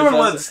 Joseph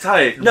Gordon-Levitt's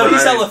tight. No,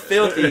 he's hella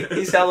filthy.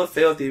 He's hella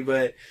filthy,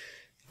 but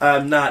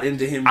I'm not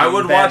into him being I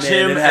would Batman watch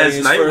him and as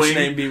his Nightwing. first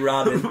name be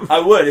Robin. I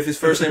would if his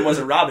first name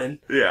wasn't Robin.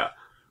 Yeah.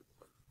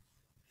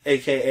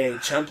 A.K.A.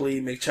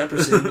 Chumpley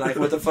McChumperson. Like,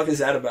 what the fuck is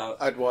that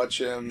about? I'd watch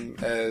him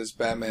as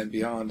Batman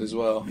Beyond as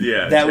well.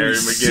 Yeah, that Terry would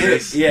be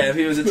McGinnis. sick. Yeah, if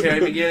he was a Terry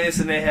McGinnis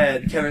and they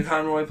had Kevin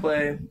Conroy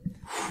play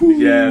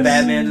Yes.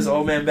 Batman, just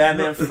old man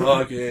Batman,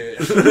 fuck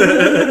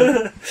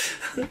it.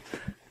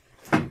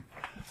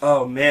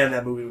 Oh man,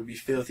 that movie would be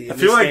filthy. I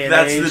feel like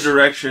that's the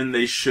direction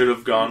they should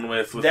have gone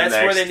with that's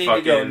the next where they need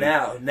to go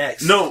now.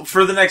 Next, no,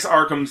 for the next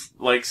Arkham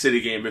City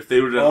game, if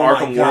they would have done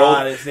Arkham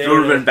World, it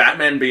would have been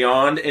Batman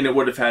Beyond, and it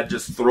would have had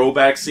just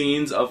throwback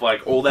scenes of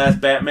like old ass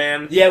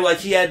Batman. Yeah, like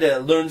he had to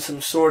learn some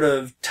sort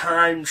of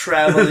time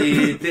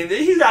travel-y thing.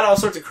 He's got all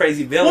sorts of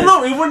crazy villains.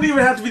 Well, no, it wouldn't even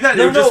have to be that.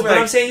 But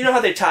I'm saying, you know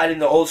how they tied in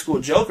the old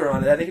school Joker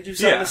on it? They could do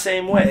something the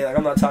same way. Like,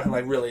 I'm not talking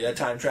like really a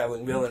time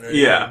traveling villain or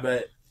anything,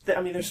 but I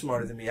mean, they're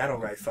smarter than me. I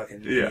don't write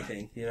fucking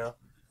anything, you know?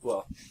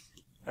 Well,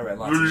 I read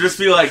lots. It would just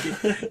be like,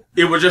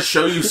 it would just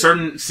show you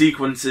certain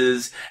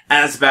sequences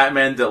as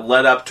Batman that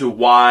led up to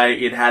why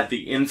it had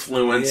the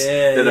influence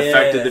that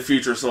affected the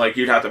future. So, like,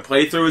 you'd have to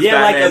play through as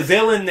Batman. Yeah, like a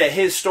villain that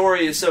his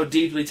story is so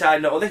deeply tied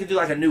into. Oh, they could do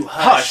like a new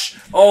Hush.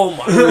 Oh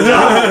my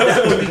god,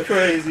 that would be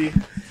crazy.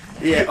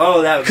 Yeah,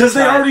 that would be because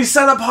they already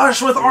set up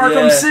Hush with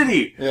Arkham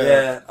City.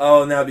 Yeah.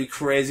 Oh, that would be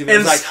crazy. But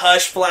it's like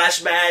Hush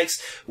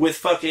flashbacks with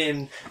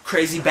fucking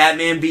crazy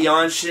Batman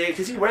Beyond shit.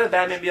 Because you wear the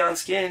Batman Beyond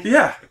skin.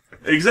 Yeah,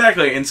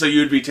 exactly. And so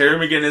you'd be Terry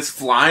McGinnis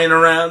flying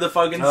around the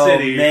fucking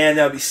city. Oh, man,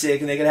 that would be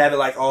sick. And they could have it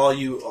like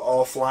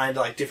all flying to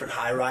like different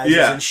high rises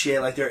and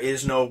shit. Like there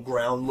is no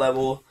ground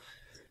level.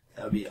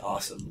 That would be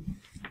awesome.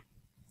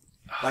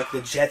 Like the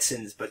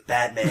Jetsons, but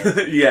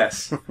Batman.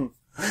 Yes.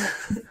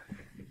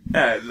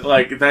 Yeah,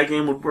 like, that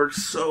game would work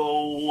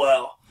so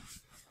well.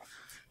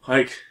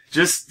 Like,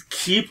 just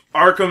keep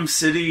Arkham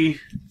City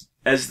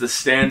as the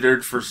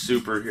standard for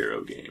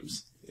superhero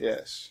games.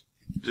 Yes.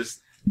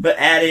 But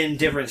add in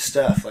different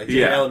stuff, like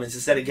different elements,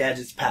 instead of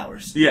gadgets,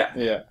 powers. Yeah.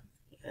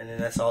 And then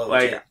that's all it would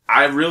take.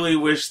 I really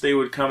wish they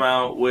would come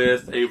out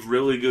with a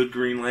really good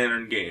Green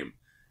Lantern game.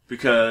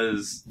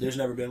 Because... There's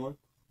never been one?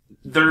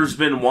 There's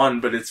been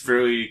one, but it's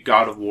very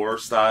God of War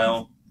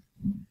style.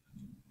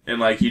 And,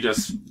 like, you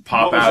just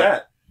pop out... What was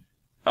that?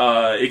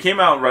 It came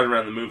out right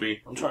around the movie.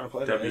 I'm trying to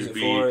play that. Is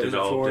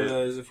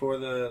it for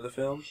the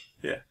film?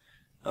 Yeah.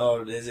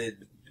 Oh, is it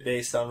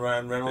based on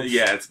Ryan Reynolds?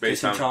 Yeah, it's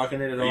based on... Is he talking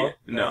it at all?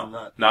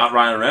 No, not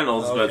Ryan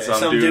Reynolds, but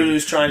some dude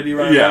who's trying to be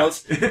Ryan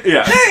Reynolds.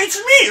 Yeah. Hey, it's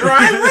me,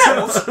 Ryan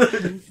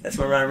Reynolds! That's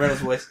my Ryan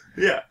Reynolds voice.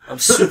 Yeah. I'm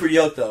super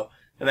yoked, though.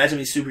 Imagine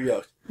me super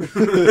yoked. Oh,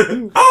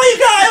 you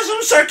guys,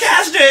 I'm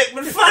sarcastic,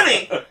 but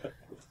funny.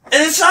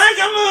 And it's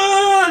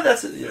like,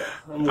 that's it, yeah.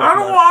 I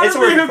don't want to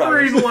be a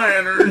Green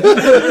Lantern.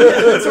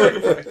 It's a work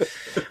in progress.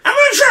 I'm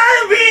going to try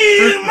to be,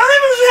 my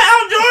name is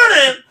Hal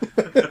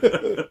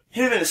Jordan.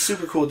 He'd have been a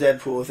super cool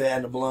Deadpool if they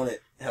hadn't blown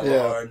it hella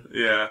hard.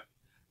 Yeah.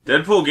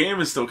 Deadpool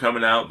game is still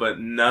coming out, but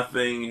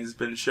nothing has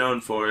been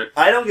shown for it.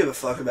 I don't give a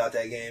fuck about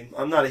that game.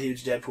 I'm not a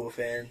huge Deadpool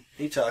fan.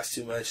 He talks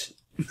too much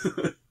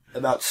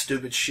about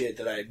stupid shit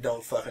that I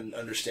don't fucking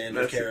understand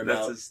or care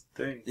about. That's his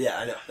thing. Yeah,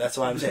 I know. That's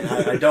why I'm saying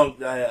I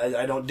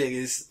don't dig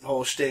his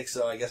whole shtick.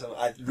 So I guess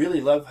I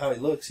really love how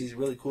he looks. He's a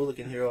really cool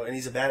looking hero, and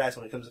he's a badass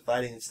when it comes to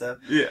fighting and stuff.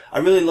 Yeah. I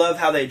really love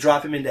how they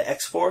drop him into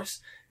X-Force,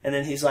 and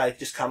then he's like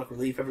just comic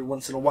relief every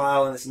once in a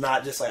while, and it's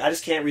not just like I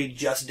just can't read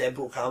just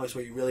Deadpool comics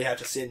where you really have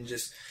to sit and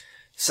just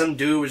some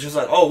dude was just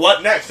like, oh,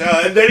 what next?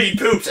 And then he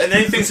poops, and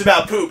then he thinks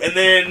about poop, and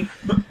then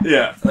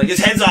like his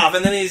head's off,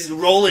 and then he's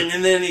rolling,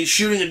 and then he's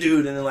shooting a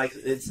dude, and then like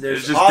there's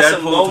just awesome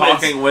Deadpool moments.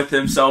 talking with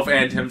himself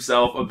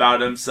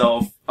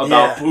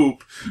about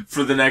poop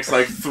for the next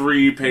like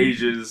 3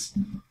 pages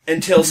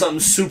until something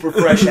super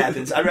fresh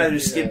happens. I'd rather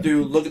just skip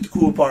through, look at the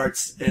cool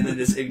parts, and then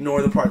just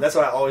ignore the part. That's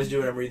what I always do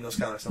when I'm reading those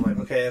comics. I'm like,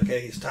 okay,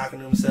 he's talking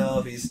to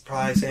himself, he's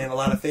probably saying a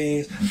lot of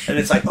things, and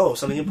it's like, oh,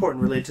 something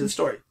important related to the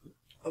story.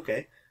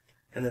 Okay.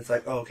 And it's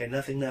like, oh, okay,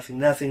 nothing.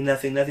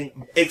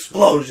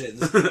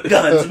 Explosions,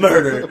 guns,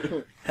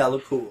 murder. Hella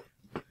cool.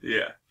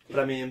 Yeah. But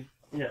I mean,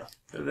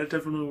 that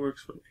definitely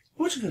works for me.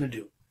 What you gonna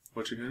do?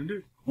 What you gonna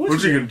do?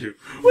 What you gonna do?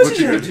 What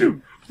you gonna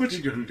do? What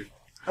you gonna do?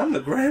 I'm the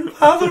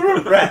grandfather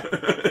of rap.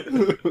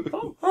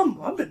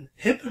 I've been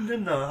hipping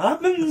in the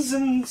hoppins,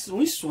 and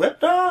we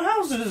swept our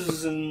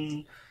houses,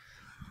 and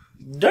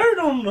dirt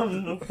on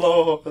the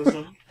floor.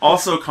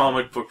 Also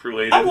comic book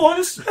related. I want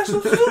a special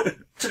suit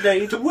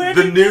today to wear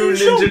the new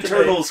Ninja today.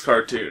 Turtles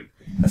cartoon.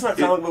 That's not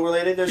comic book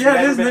related. There's Yeah, it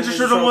never is been a Ninja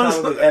Turtle ones.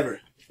 comic book ever.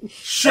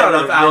 Shut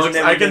up, Alex.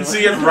 I can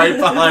see it right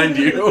behind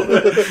you.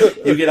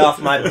 You get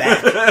off my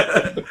back.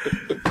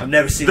 I've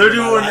never seen They're it in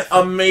my doing life.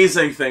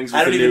 amazing things with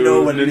I don't the even new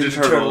know what Ninja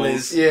Turtle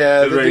is.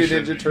 Yeah, the new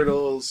iteration. Ninja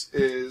Turtles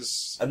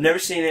is... I've never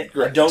seen it. I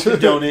Great. don't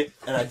condone it,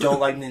 and I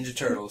don't like Ninja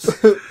Turtles.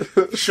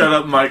 Shut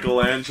up,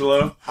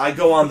 Michelangelo. I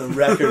go on the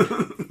record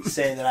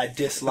saying that I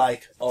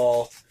dislike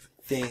all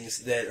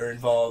things that are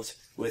involved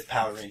with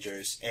Power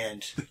Rangers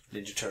and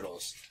Ninja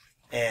Turtles.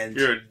 And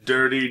You're a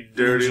dirty,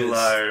 dirty Ninjas.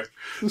 liar.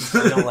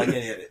 I don't like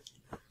any of it.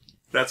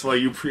 That's why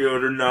you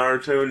pre-ordered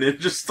Naruto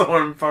Ninja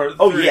Storm Part 3.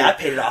 Oh yeah, I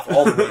paid it off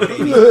all the way,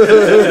 baby.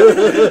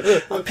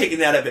 I'm picking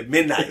that up at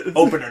midnight,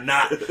 open or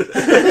not.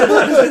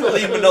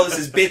 Even though this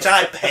is bitch,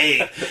 I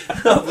paid.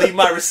 I'll leave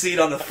my receipt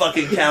on the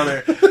fucking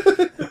counter.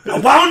 I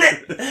want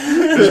it!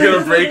 You're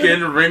gonna break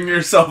in, ring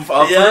yourself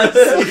up. Yes.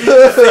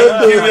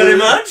 Thank you very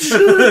much.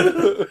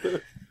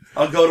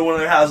 I'll go to one of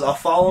their houses. I'll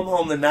follow them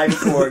home the night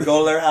before, go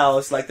to their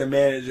house like their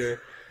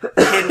manager,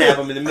 kidnap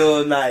them in the middle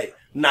of the night.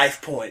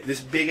 Knife point, this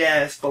big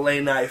ass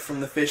fillet knife from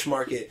the fish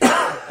market.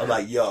 I'm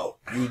like, yo,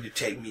 you need to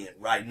take me in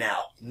right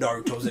now.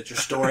 Naruto's at your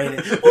store, ain't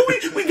it? Well,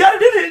 we got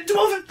it in at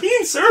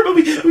 12:15, sir, but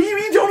we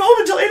don't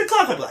open until 8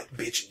 o'clock. I'm like,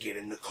 bitch, get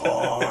in the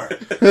car,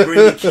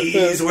 bring the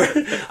keys.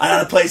 I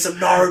gotta play some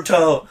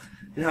Naruto.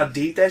 You know how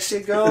deep that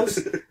shit goes?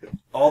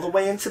 All the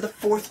way into the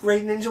 4th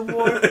grade Ninja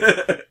War,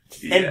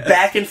 and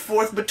back and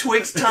forth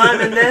betwixt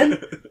time and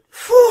then.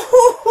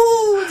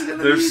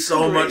 There's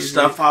so much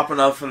stuff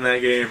popping up in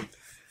that game.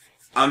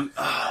 That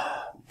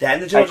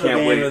and the JoJo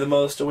game are the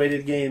most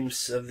awaited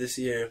games of this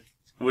year.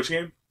 Which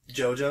game?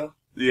 JoJo?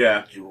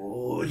 Yeah.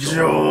 JoJo.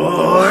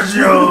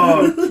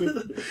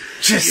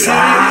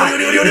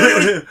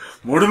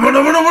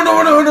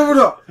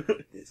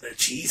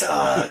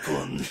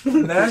 Chisa-kun.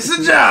 Nice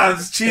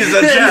jobs,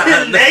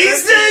 Chisa-chan.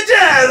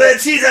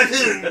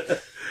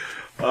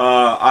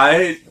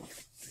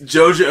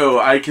 JoJo,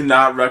 I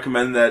cannot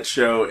recommend that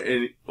show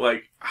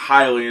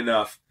highly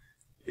enough.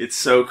 It's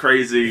so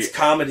crazy. It's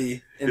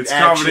comedy.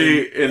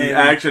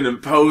 Action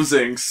and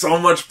posing. So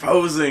much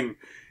posing.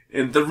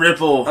 And the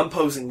ripple. I'm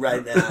posing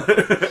right now.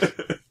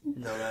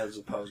 No, that was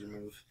a posing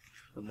move.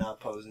 I'm not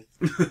posing.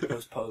 I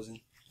was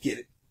posing. Get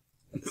it.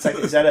 It's like,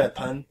 is that a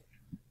pun?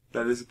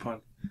 That is a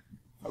pun.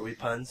 Are we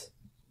puns?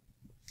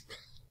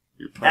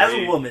 You're As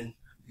a woman,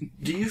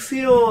 do you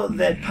feel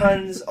that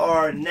puns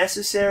are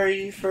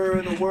necessary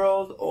for the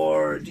world,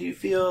 or do you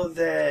feel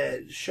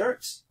that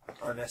shirts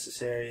are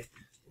necessary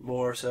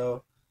more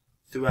so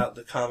throughout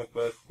the comic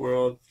book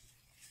world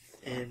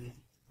in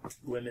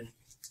women?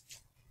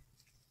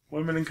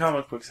 Women in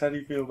comic books, how do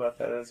you feel about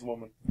that as a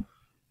woman?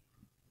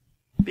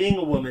 Being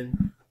a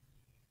woman.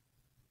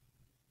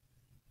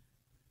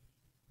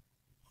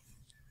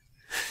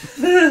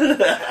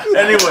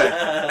 Anyway,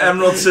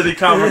 Emerald City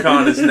Comic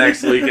Con is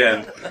next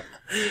weekend.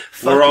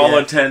 We're all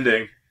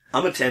attending.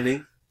 I'm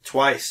attending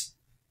twice.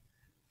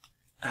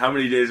 How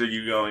many days are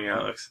you going,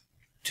 Alex?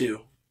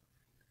 2.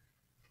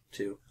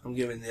 I'm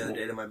giving the other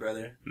day to my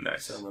brother.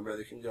 Nice. So my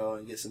brother can go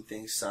and get some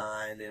things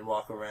signed and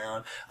walk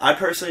around. I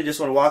personally just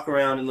want to walk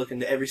around and look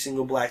into every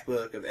single black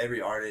book of every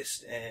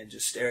artist and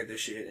just stare at their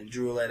shit and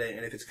drool at it.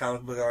 And if it's a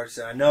comic book artist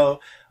that I know,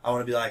 I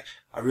want to be like,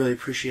 I really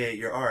appreciate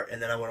your art.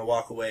 And then I want to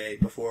walk away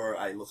before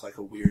I look like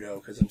a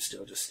weirdo because I'm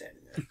still just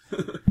standing there.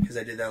 Because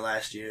I did that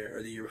last year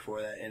or the year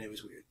before that, and it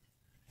was weird.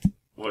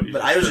 What, you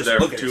but I was just there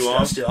looking for at too it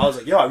long? still. I was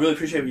like, yo, I really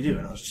appreciate what you do.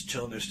 And I was just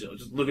chilling there still,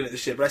 just looking at the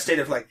shit. But I stayed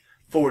there for like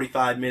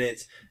 45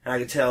 minutes, and I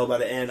could tell by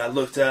the end, I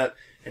looked up,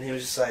 and he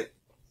was just like,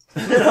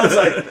 and I was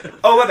like,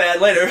 oh, my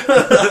bad, later.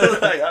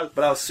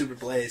 But I was super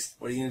blazed.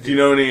 What are you going to do? Do you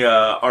know any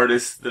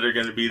artists that are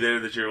going to be there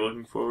that you're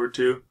looking forward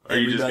to? Or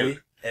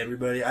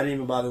Everybody. I didn't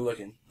even bother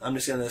looking. I'm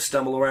just going to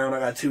stumble around. I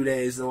got 2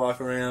 days to walk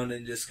around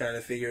and just kind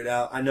of figure it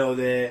out. I know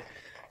that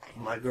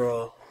my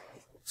girl,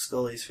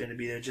 Scully's finna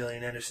be there,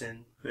 Jillian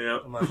Anderson. Yeah.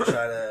 I'm going to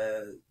try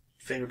to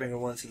finger bang her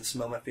once and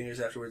smell my fingers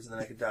afterwards, and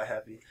then I could die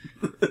happy.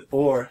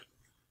 Or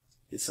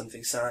get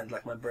something signed,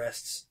 like my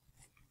breasts.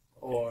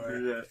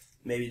 or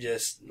maybe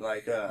just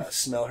like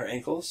smell her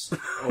ankles,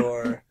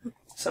 or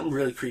something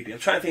really creepy. I'm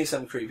trying to think of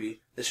something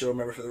creepy that she'll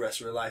remember for the rest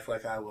of her life,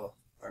 like I will.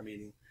 Our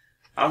meeting.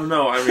 I don't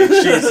know. I mean,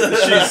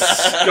 she's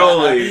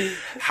Scully.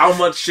 How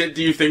much shit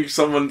do you think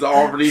someone's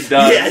already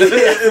done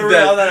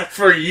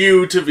for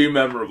you to be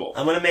memorable?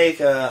 I'm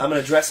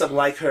gonna dress up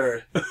like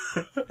her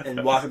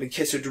and walk up and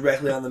kiss her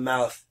directly on the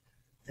mouth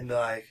and be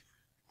like,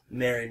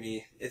 "Marry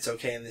me. It's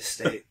okay in this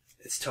state.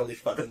 It's totally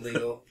fucking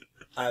legal.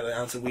 I have an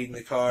ounce of weed in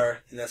the car,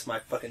 and that's my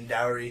fucking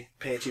dowry.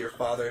 Pay it to your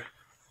father.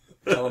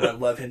 Tell him I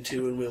love him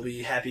too, and we'll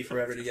be happy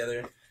forever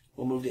together.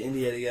 We'll move to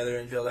India together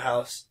and build a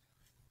house.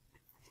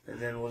 And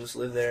then we'll just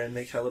live there and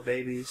make hella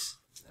babies.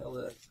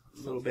 Hella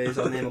little babies.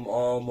 I'll name them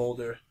all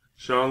Mulder.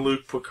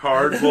 Jean-Luc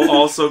Picard will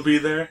also be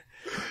there.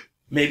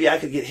 Maybe I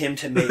could get him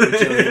to mate with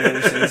Gillian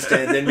Anderson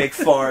instead. They'd make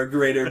far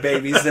greater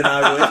babies than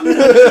I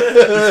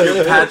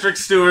would. Patrick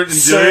Stewart and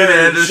Gillian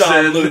Anderson.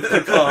 Jean-Luc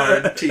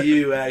Picard to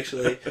you,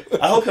 actually.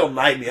 I hope he'll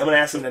knight me. I'm going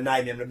to ask him to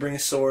knight me. I'm going to bring a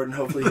sword and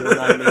hopefully he'll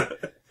knight me. I'm going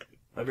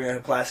to bring a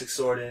plastic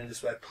sword in and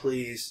just be like,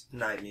 please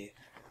knight me.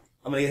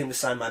 I'm going to get him to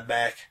sign my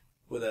back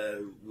with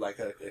a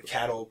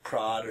cattle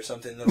prod or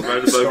something. Right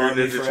above your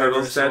Ninja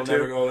Turtles tattoo?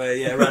 Never go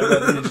away. Yeah, right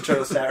above the Ninja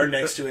Turtles tattoo, or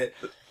next to it.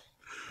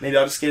 Maybe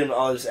I'll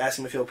just ask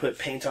him if he'll put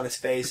paint on his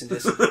face and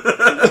just onto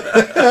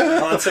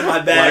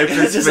my back.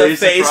 Just a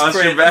face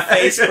print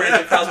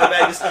across my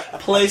back. Just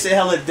place it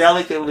hella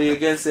delicately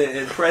against it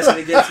and press it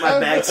against my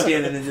back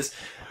skin and then just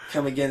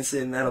come against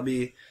it, and that'll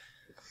be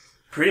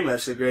pretty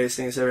much the greatest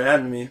thing that's ever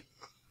happened to me.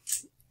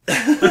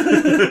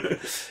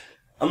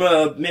 I'm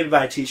gonna maybe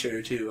buy a t-shirt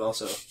or two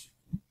also.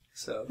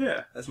 So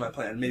yeah, that's my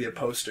plan. Maybe a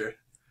poster.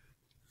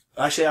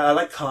 Actually, I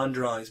like con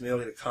drawings. Maybe I'll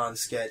get a con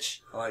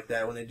sketch. I like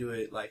that when they do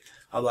it. Like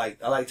I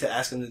like to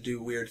ask them to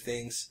do weird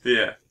things.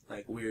 Yeah,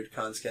 like weird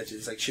con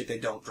sketches, like shit they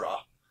don't draw.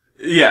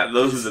 Yeah,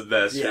 those are the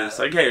best. Yeah. It's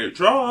like, hey,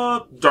 draw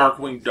a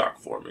Darkwing Duck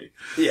for me.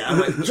 Yeah, I'm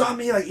like, draw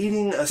me like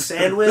eating a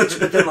sandwich,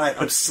 but then like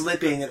I'm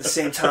slipping at the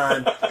same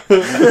time.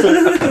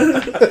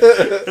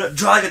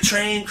 Draw like a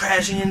train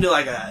crashing into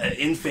like an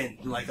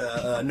infant, like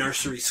a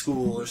nursery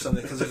school or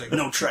something, because there's like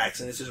no tracks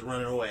and it's just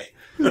running away.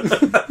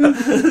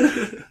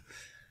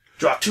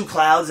 Draw two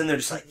clouds and they're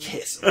just like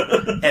kissing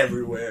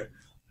everywhere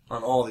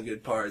on all the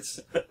good parts.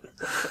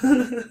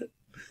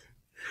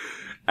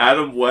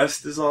 Adam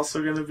West is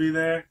also going to be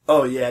there.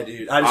 Oh, yeah,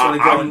 dude. I just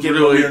want to go and give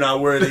him a We're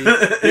Not Worthy.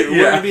 We're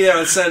going to be there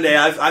on Sunday.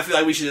 I feel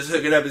like we should just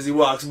hook it up as he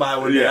walks by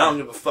one day. I don't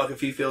give a fuck if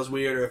he feels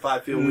weird or if I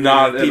feel weird.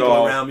 Not if at people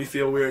all. around me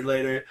feel weird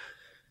later.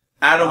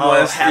 Adam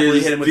West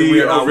is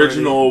the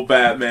original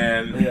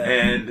Batman. Yeah.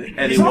 And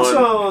anyone... He's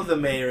also the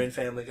mayor in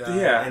Family Guy.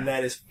 Yeah. And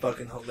that is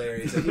fucking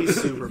hilarious. And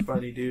he's super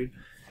funny, dude.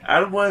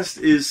 Adam West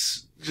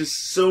is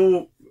just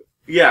so...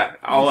 Yeah,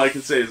 all I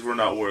can say is we're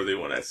not worthy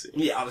when I see him.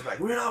 Yeah, I was like,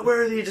 we're not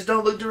worthy. Just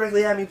don't look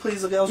directly at me.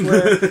 Please look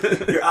elsewhere.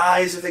 Your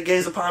eyes, if they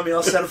gaze upon me,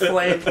 I'll set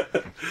aflame.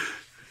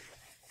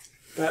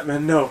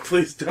 Batman, no,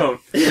 please don't.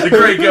 The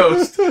Grey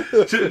Ghost.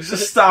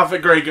 Just stop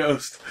it, Grey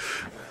Ghost.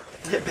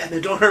 Yeah,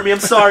 Batman, don't hurt me. I'm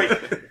sorry.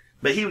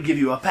 But he would give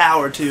you a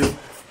power, too.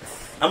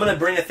 I'm going to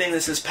bring a thing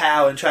that says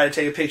POW and try to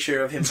take a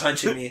picture of him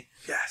punching me.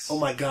 Yes. Oh,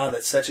 my God,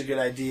 that's such a good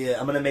idea.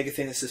 I'm going to make a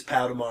thing that says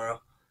POW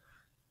tomorrow.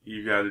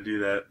 You got to do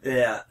that.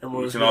 Yeah. And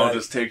we can all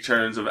just take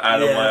turns of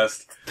Adam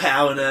West.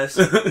 Powing us.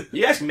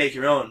 You guys can make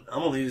your own.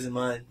 I'm only using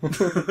mine.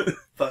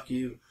 Fuck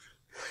you.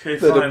 Okay,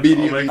 fine.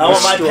 I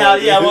want my POW.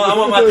 Yeah, I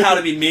want my POW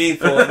to be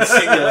meaningful and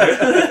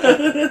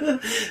singular.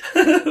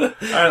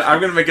 Alright, I'm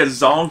gonna make a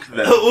zonk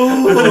then.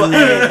 Ooh,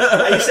 hey,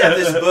 I used to have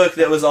this book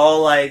that was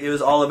all like, it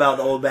was all about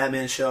the old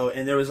Batman show,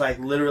 and there was like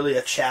literally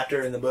a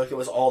chapter in the book. It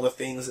was all the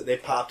things that they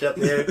popped up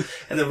there,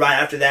 and then right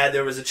after that,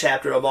 there was a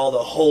chapter of all the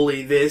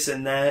holy this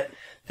and that.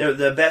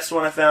 The best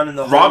one I found in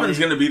the whole... Robin's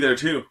going to be there,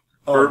 too.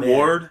 Burt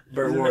Ward?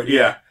 Burt Ward,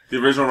 yeah. The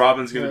original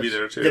Robin's going to be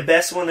there, too. The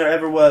best one there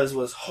ever was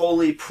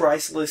Holy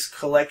Priceless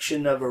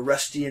Collection of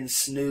Erustian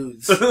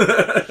Snoods.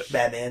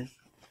 Batman.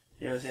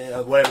 You know what I'm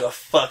saying? Whatever the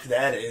fuck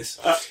that is.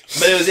 But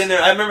it was in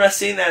there. I remember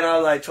seeing that and I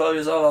was like 12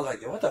 years old. I was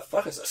like, what the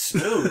fuck is a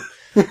snood?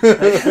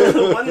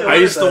 I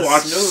used to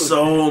watch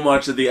so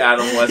much of the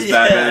Adam West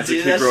Batman as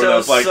a kid growing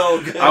up. Like,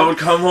 so I would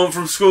come home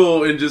from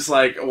school and just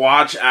like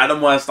watch Adam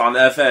West on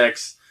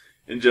FX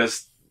and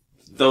just...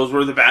 Those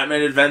were the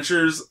Batman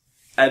adventures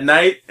at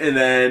night, and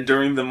then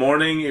during the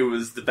morning, it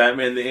was the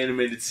Batman the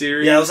Animated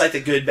Series. Yeah, it was like the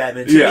good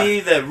Batman. To me,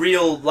 the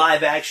real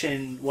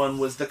live-action one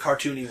was the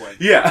cartoony one.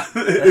 Yeah,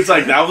 it's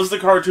like that was the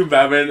cartoon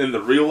Batman, and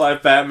the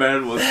real-life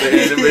Batman was the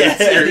Animated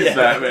Series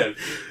Batman.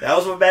 That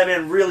was what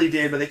Batman really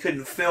did, but they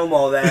couldn't film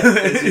all that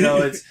because, you know,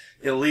 it's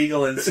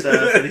illegal and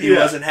stuff, and he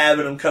wasn't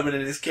having them coming in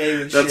his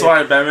cave and shit. That's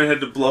why Batman had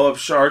to blow up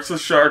sharks with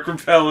shark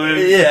repellent.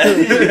 Yeah.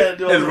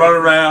 And run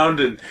around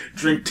and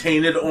drink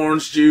tainted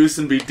orange juice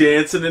and be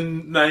dancing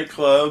in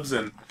nightclubs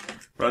and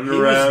running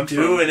around. He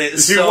was doing it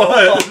so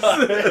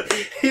hard.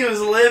 He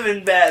was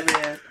living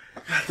Batman.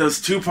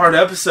 Those 2-part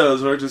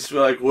episodes were just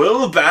like, will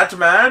the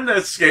Batman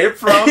escape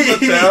from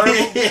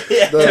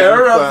the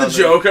terror of the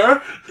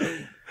Joker?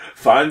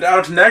 Find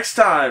out next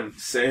time.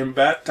 Same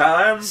bat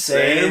time,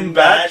 same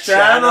bat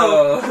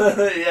channel.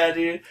 Yeah,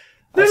 dude.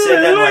 I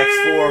said that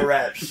like 4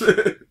 reps.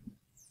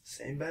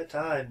 Same bad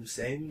time,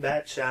 same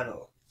bad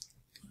channel.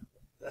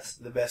 That's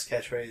the best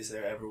catchphrase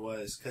there ever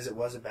was, because it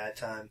was a bad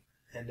time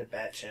and a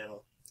bad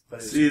channel.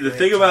 But See, the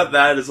thing about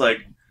that is, like,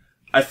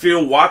 I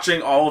feel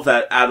watching all of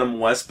that Adam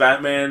West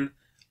Batman,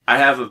 I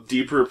have a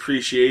deeper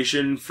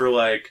appreciation for,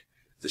 like,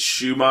 the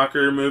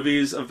Schumacher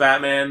movies of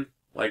Batman,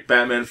 like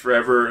Batman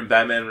Forever and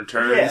Batman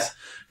Returns. Yeah.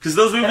 Because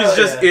those movies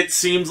it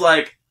seems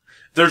like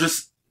they're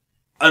just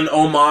an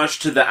homage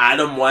to the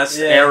Adam West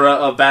era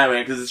of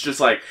Batman, because it's just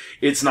like,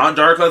 it's not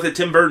dark like the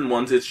Tim Burton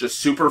ones, it's just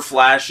super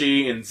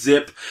flashy and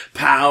zip,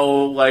 pow,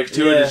 like,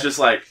 to it. It's just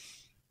like,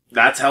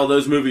 that's how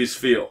those movies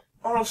feel.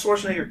 Arnold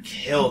Schwarzenegger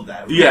killed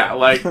that role. Yeah,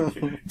 like...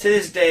 To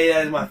this day,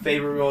 that is my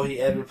favorite role he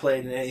ever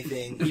played in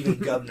anything, even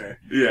Governor.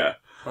 Yeah.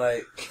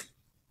 Like,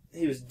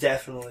 he was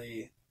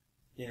definitely,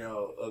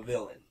 a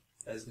villain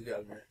as the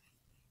Governor.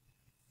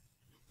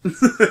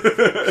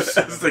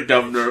 As the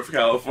Governor of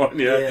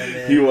California,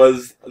 man. He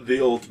was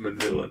the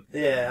ultimate villain.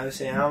 Yeah, I'm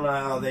saying, I don't know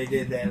how they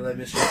did that. Let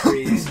Mr.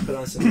 Freeze put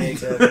on some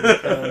makeup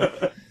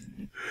and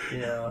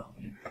become,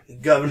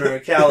 Governor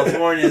of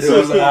California. It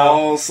was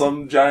all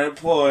some giant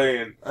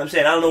ploy. And I'm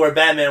saying, I don't know where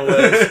Batman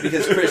was,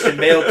 because Christian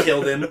Bale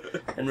killed him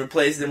and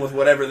replaced him with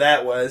whatever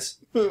that was.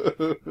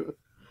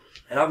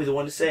 And I'll be the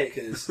one to say it,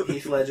 because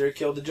Heath Ledger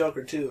killed the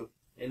Joker, too.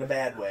 In a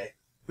bad way.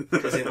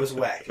 Because it was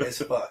whack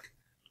as fuck.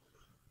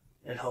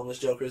 And Homeless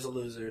Joker is a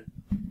loser.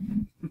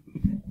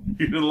 You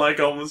didn't like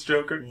Homeless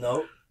Joker?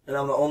 Nope. And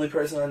I'm the only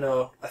person I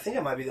know. I think I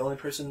might be the only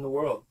person in the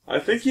world. I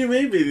think you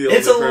may be the only person.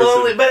 It's a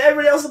lonely, but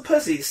everybody else is a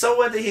pussy. So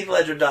what that Heath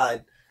Ledger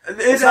died?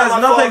 It has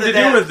nothing to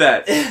do with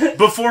that.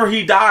 Before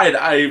he died,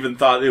 I even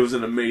thought it was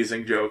an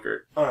amazing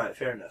Joker. Alright,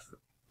 fair enough.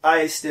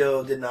 I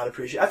still did not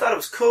appreciate it. I thought it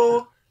was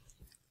cool,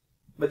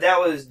 but that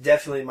was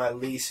definitely my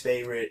least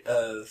favorite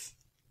of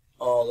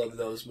all of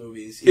those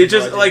movies. It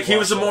just, like, he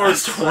was a more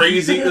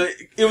crazy...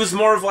 It was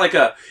more of like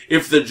a...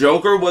 If the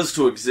Joker was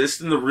to exist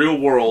in the real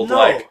world,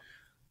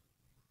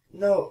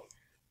 No.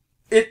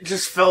 It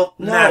just felt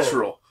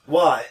natural.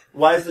 Why?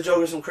 Why is the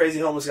Joker some crazy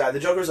homeless guy? The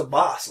Joker's a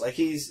boss. Like,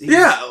 he's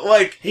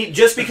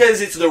just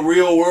because it's the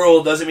real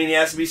world doesn't mean he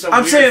has to be some.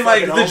 I'm saying,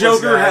 like, the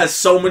Joker guy. has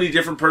so many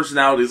different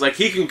personalities. Like,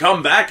 he can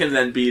come back and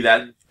then be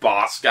that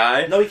boss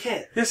guy. No, he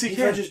can't. Yes, he can.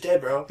 Heath Ledger's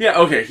dead, bro. Yeah,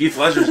 okay, Heath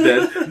Ledger's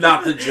dead,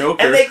 not the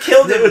Joker. And they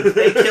killed him.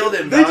 They killed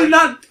him. They did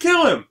not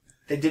kill him.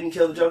 They didn't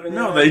kill the Joker?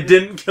 No, they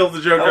didn't kill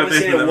the Joker. I only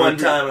seen it one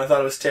time and I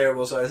thought it was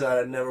terrible, so I thought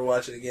I'd never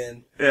watch it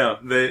again. Yeah,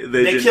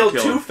 they killed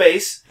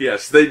Two-Face.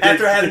 Yes, they did.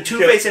 After having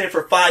Two-Face in it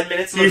for 5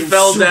 minutes. He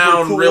fell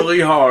down really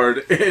hard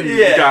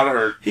and got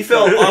hurt. He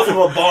fell off of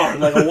a barn,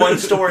 like a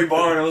 1-story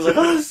barn. I was like,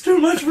 oh, it's too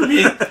much for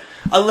me.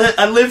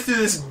 I lived through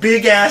this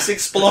big-ass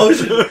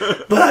explosion,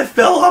 but I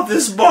fell off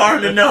this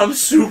barn and now I'm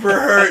super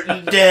hurt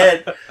and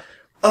dead.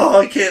 Oh,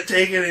 I can't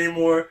take it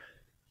anymore.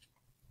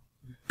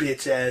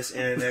 Bitch-ass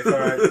Internet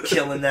card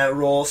killing that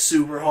role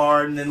super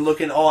hard and then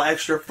looking all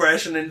extra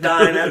fresh and then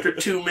dying after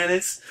 2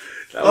 minutes.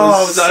 That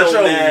was such so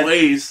a mad.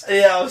 waste.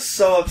 Yeah, I was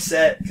so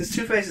upset because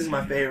Two-Face is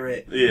my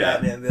favorite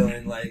Batman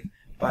villain. Like,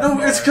 by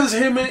far. It's because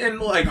him and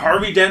like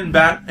Harvey Dent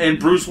and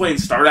Bruce Wayne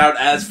start out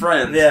as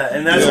friends. Yeah,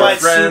 and that's why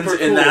it's friends, super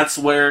cool. and that's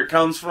where it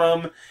comes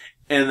from.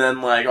 And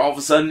then, like, all of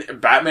a sudden,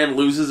 Batman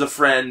loses a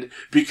friend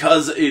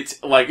because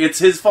it's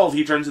his fault.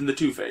 He turns into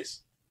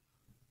Two-Face.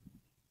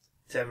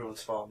 It's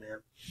everyone's fault, man.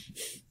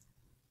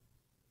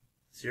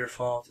 It's your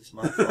fault. It's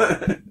my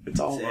fault. It's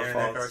all of our Aaron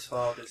faults. Eckhart's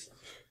fault. It's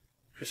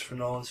Christopher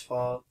Nolan's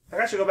fault. I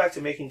got to go back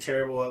to making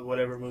terrible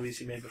whatever movies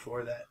he made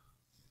before that.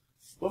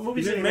 What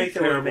movies did he make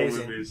that were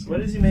amazing? Movies. What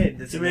has he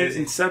made? He made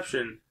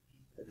Inception.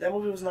 That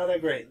movie was not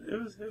that great.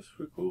 It was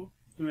pretty cool.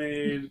 He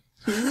made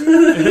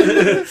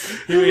Shutter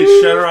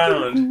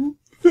Island.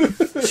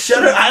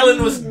 Shutter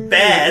Island was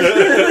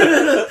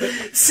bad.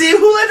 See,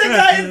 who let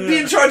that guy be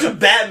in charge of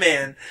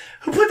Batman?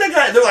 Who put that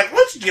guy? They're like,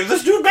 let's give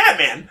this dude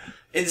Batman.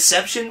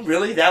 Inception?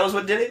 Really? That was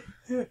what did it?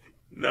 Yeah.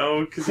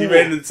 No, because he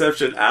made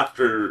Inception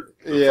after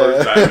the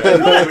first What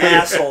Batman. an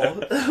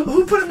asshole.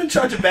 Who put him in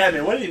charge of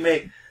Batman? What did he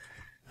make?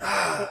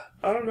 I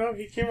don't know.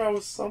 He came out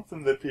with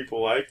something that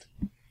people liked.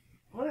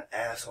 What an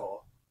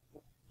asshole.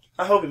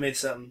 I hope he made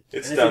something.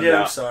 It's and if done he did,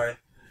 now. I'm sorry.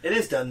 It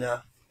is done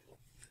now.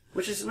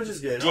 Which is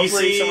good.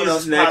 Hopefully someone DC's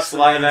else next pops the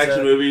live-action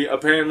reins movie,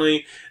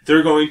 apparently,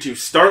 they're going to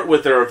start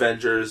with their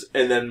Avengers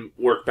and then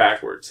work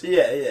backwards.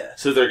 Yeah.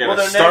 So they're going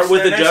to start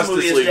with the Justice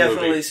movie League is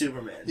definitely movie.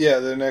 Superman. Yeah,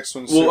 the next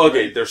one's Well, Superman.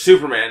 okay, they're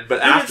Superman,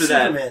 but Who did after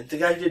that... Superman? The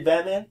guy who did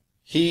Batman?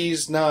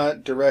 He's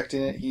not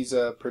directing it, he's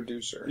a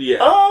producer. Yeah.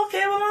 Oh,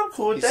 okay, well, I'm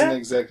cool with He's an that.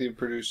 executive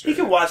producer. He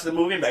can watch the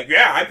movie and be like,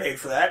 yeah, I paid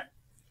for that.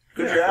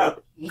 Good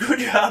job. Good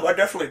job. I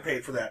definitely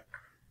paid for that.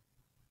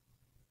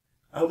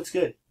 I hope it's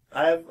good.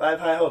 I have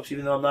high hopes,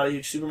 even though I'm not a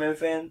huge Superman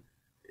fan.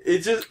 It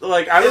just,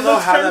 like, I don't know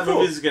how that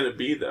movie is going to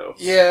be, though.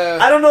 Yeah.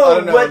 I don't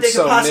know what they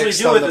so could possibly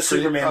do with a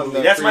Superman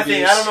movie. That's my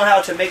thing. I don't know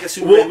how to make a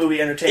Superman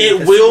movie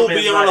entertaining. It will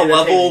be on a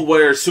level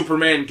where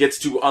Superman gets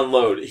to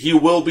unload. He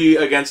will be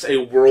against a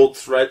world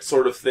threat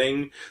sort of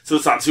thing. So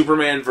it's not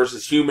Superman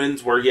versus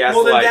humans where he has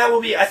to, like... that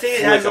will be... I think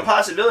it has the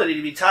possibility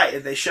to be tight.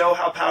 If they show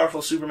how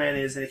powerful Superman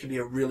is, then it could be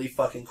a really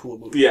fucking cool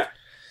movie. Yeah.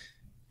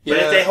 But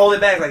if they hold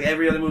it back like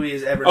every other movie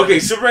has ever done... Okay,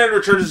 Superman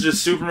Returns is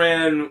just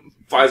Superman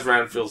flies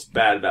around and feels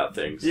bad about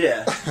things.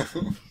 Yeah.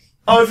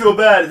 Oh, I feel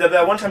bad.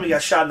 That one time he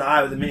got shot in the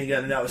eye with a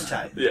minigun, and that was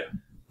tight. Yeah.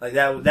 Like,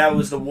 that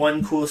was the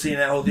one cool scene in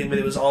that whole thing, but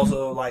it was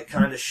also, like,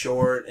 kind of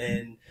short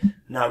and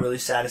not really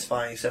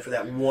satisfying, except for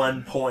that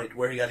one point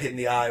where he got hit in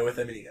the eye with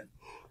a minigun.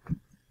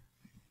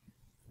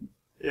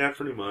 Yeah,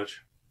 pretty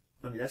much.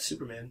 I mean, that's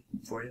Superman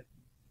for you.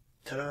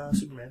 Ta-da,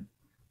 Superman.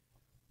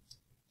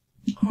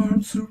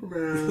 I'm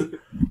Superman.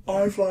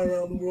 I fly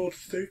around the world to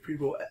save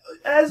people.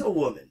 As a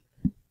woman,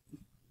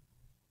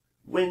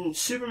 if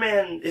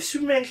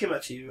Superman came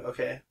up to you,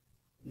 okay,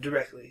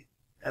 directly,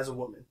 as a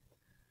woman,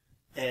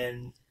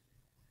 and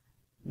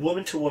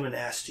woman to woman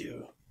asked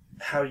you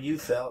how you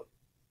felt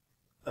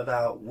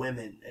about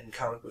women in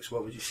comic books,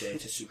 what would you say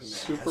to Superman?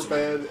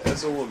 Superman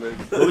as a woman.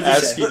 What would you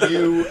Asking say?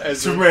 you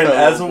as Superman a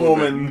as a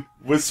woman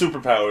with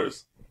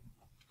superpowers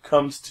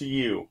comes to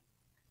you.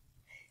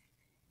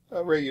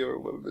 A regular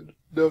woman.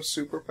 No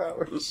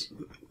superpowers.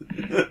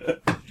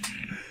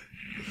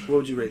 What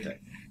would you rate that?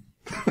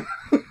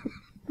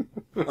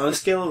 On a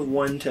scale of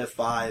 1 to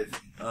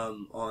 5,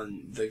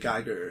 on the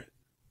Geiger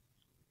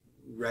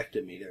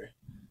rectometer,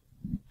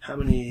 how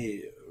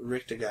many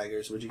Richter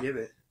Geigers would you give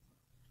it?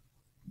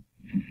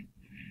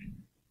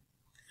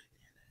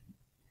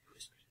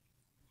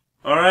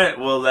 Alright,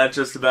 well that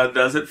just about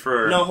does it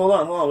for... No, hold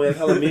on. We have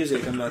hella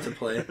music I'm about to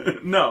play.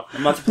 No.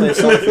 I'm about to play a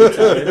song for you,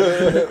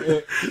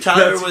 Tyler.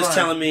 Tyler That's was fine.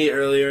 telling me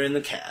earlier in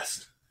the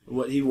cast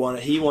what he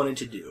wanted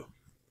to do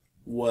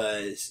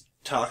was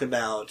talk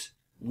about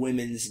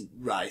women's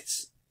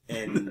rights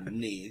and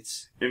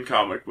needs In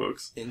comic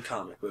books. in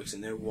comic books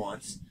and their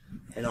wants.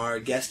 And our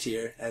guest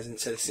here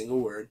hasn't said a single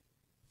word.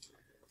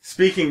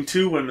 Speaking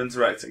to women's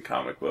rights in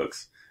comic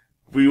books,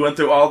 we went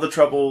through all the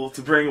trouble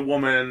to bring a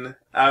woman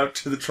out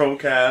to the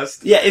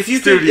Trollcast. Yeah, if you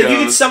Studios.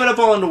 could sum it up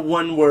all into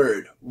one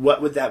word,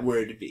 what would that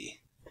word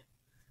be?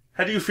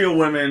 How do you feel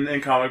women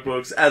in comic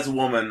books as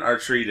women are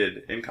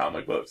treated in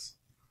comic books?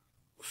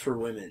 For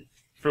women.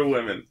 For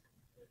women.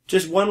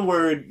 Just one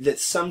word that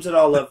sums it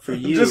all up for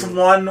you. Just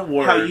one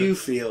word. How you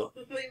feel.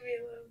 Leave me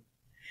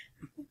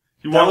alone.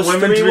 You That want was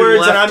women 3 to be words,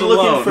 left and I'm alone.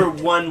 looking for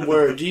one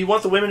word. Do you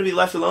want the women to be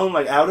left alone,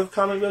 like out of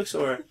comic books,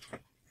 or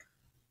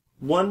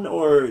one,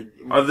 or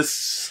Are the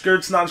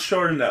skirts not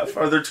short enough?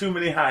 Are there too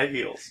many high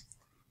heels?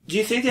 do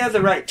you think they have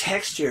the right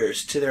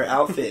textures to their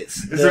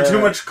outfits? Is there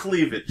too much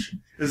cleavage?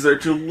 Is there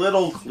too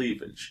little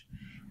cleavage?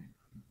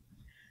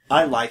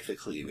 I like the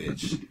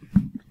cleavage.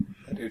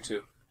 I do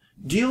too.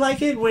 Do you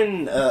like it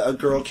when a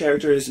girl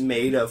character is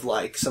made of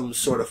like some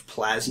sort of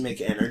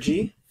plasmic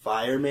energy?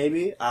 Fire,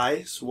 maybe?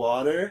 Ice?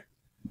 Water?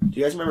 Do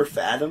you guys remember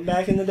Fathom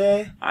back in the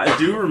day? I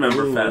do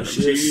remember Ooh, Fathom.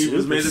 she She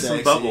was super made of some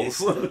sexy.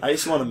 bubbles. I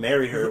used to want to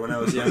marry her when I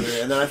was younger,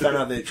 and then I found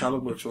out that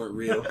comic books weren't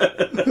real.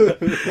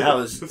 That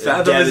was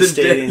Fathom isn't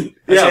devastating. dead.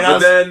 Yeah, I'm saying but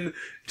then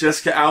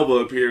Jessica Alba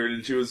appeared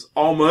and she was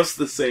almost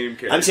the same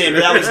character. I'm saying,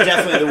 but that was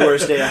definitely the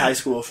worst day of high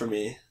school for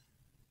me.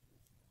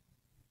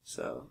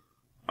 So,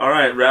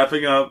 Alright,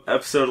 wrapping up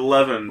episode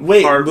 11.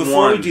 wait, part before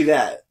 1. we do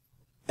that,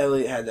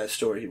 Elliot had that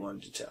story he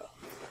wanted to tell.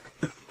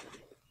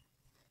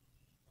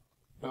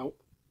 Nope.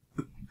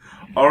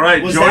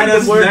 Alright, Was join that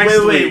us the word?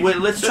 next Wait, week.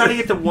 let's try to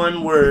get the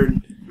one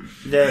word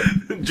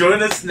that.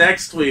 Join us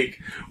next week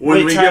when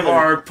Wait, we Tyler. give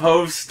our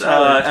post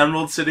Tyler.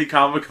 Emerald City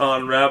Comic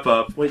Con wrap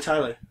up. Wait,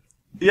 Tyler.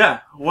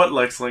 Yeah, what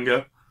Lex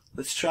Lingo?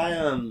 Let's try.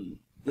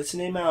 Let's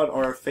name out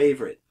our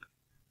favorite.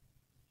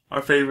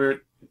 Our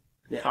favorite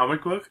Yeah.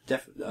 comic book?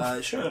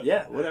 Sure.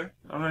 Yeah. Whatever.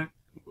 Alright.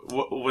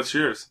 What's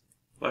yours,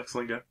 Lex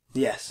Lingo?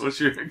 Yes.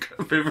 What's your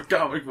favorite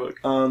comic book?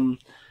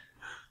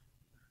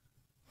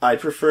 I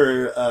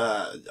prefer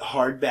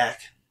hardback.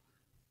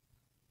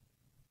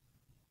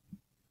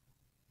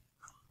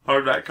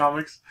 Hardback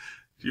comics?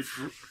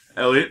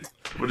 Elliot,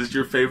 what is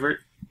your favorite?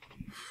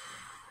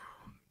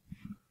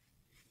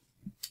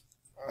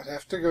 I'd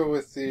have to go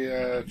with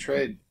the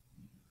trade.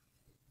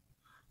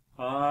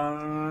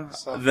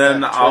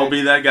 Then I'll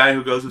be that guy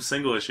who goes with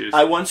single issues.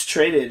 I once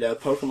traded a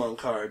Pokemon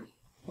card.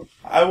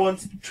 I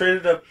once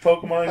traded a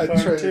Pokemon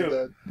card too.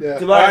 That. Yeah.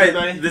 Goodbye, Alright,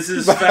 everybody. this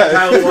is Fat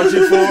Pilot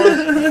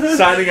 124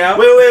 signing out.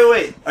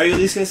 Wait. Are you at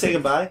least gonna say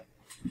goodbye?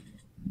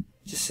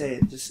 Just say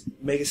it. Just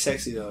make it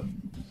sexy though.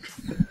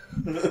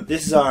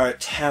 This is our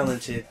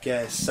talented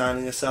guest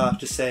signing us off.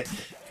 Just say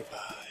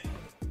goodbye.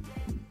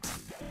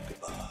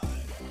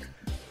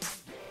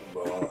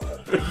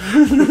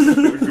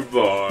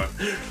 Goodbye.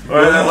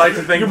 Alright, I'd like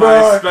to thank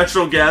my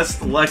special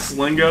guest, Lex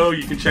Lingo.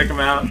 You can check him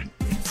out.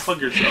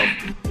 Plug yourself.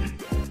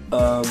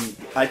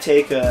 I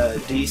take a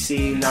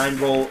DC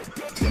 9-volt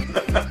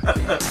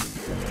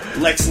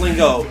Lex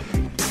Lingo.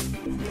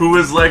 Who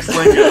is Lex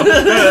Lingo?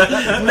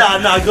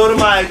 Nah. Go to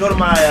my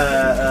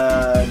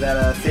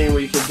that thing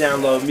where you can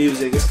download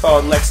music. It's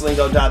called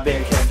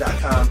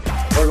lexlingo.bandcamp.com.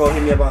 Or go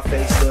hit me up on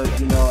Facebook.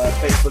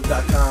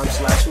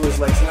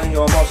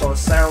 Facebook.com/whoislexlingo. I'm also on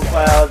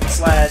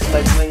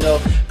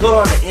SoundCloud/lexlingo. Go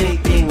on to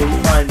anything where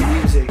you find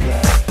music.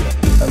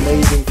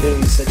 Amazing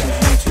things such as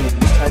YouTube.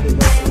 Just type in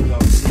Lex Lingo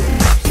and see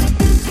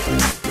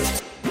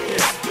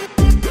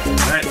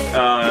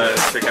Alright,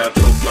 check out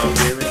Troll Song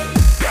Gaming.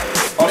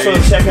 Also,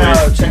 check out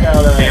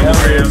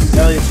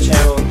Elliot's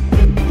channel.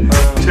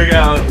 Check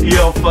out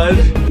EL Fudge.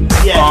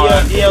 Yeah,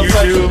 on EL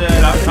Fudge.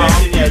 YouTube.com.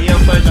 EL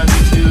Fudge on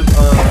YouTube.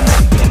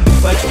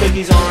 Fudge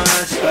Cookies on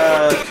us.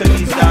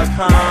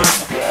 Cookies.com.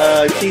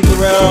 Keith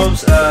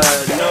Larrells.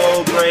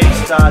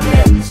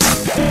 NoBreaks.net.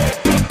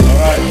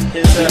 Alright,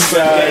 hit us up,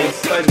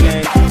 Fudge Gang.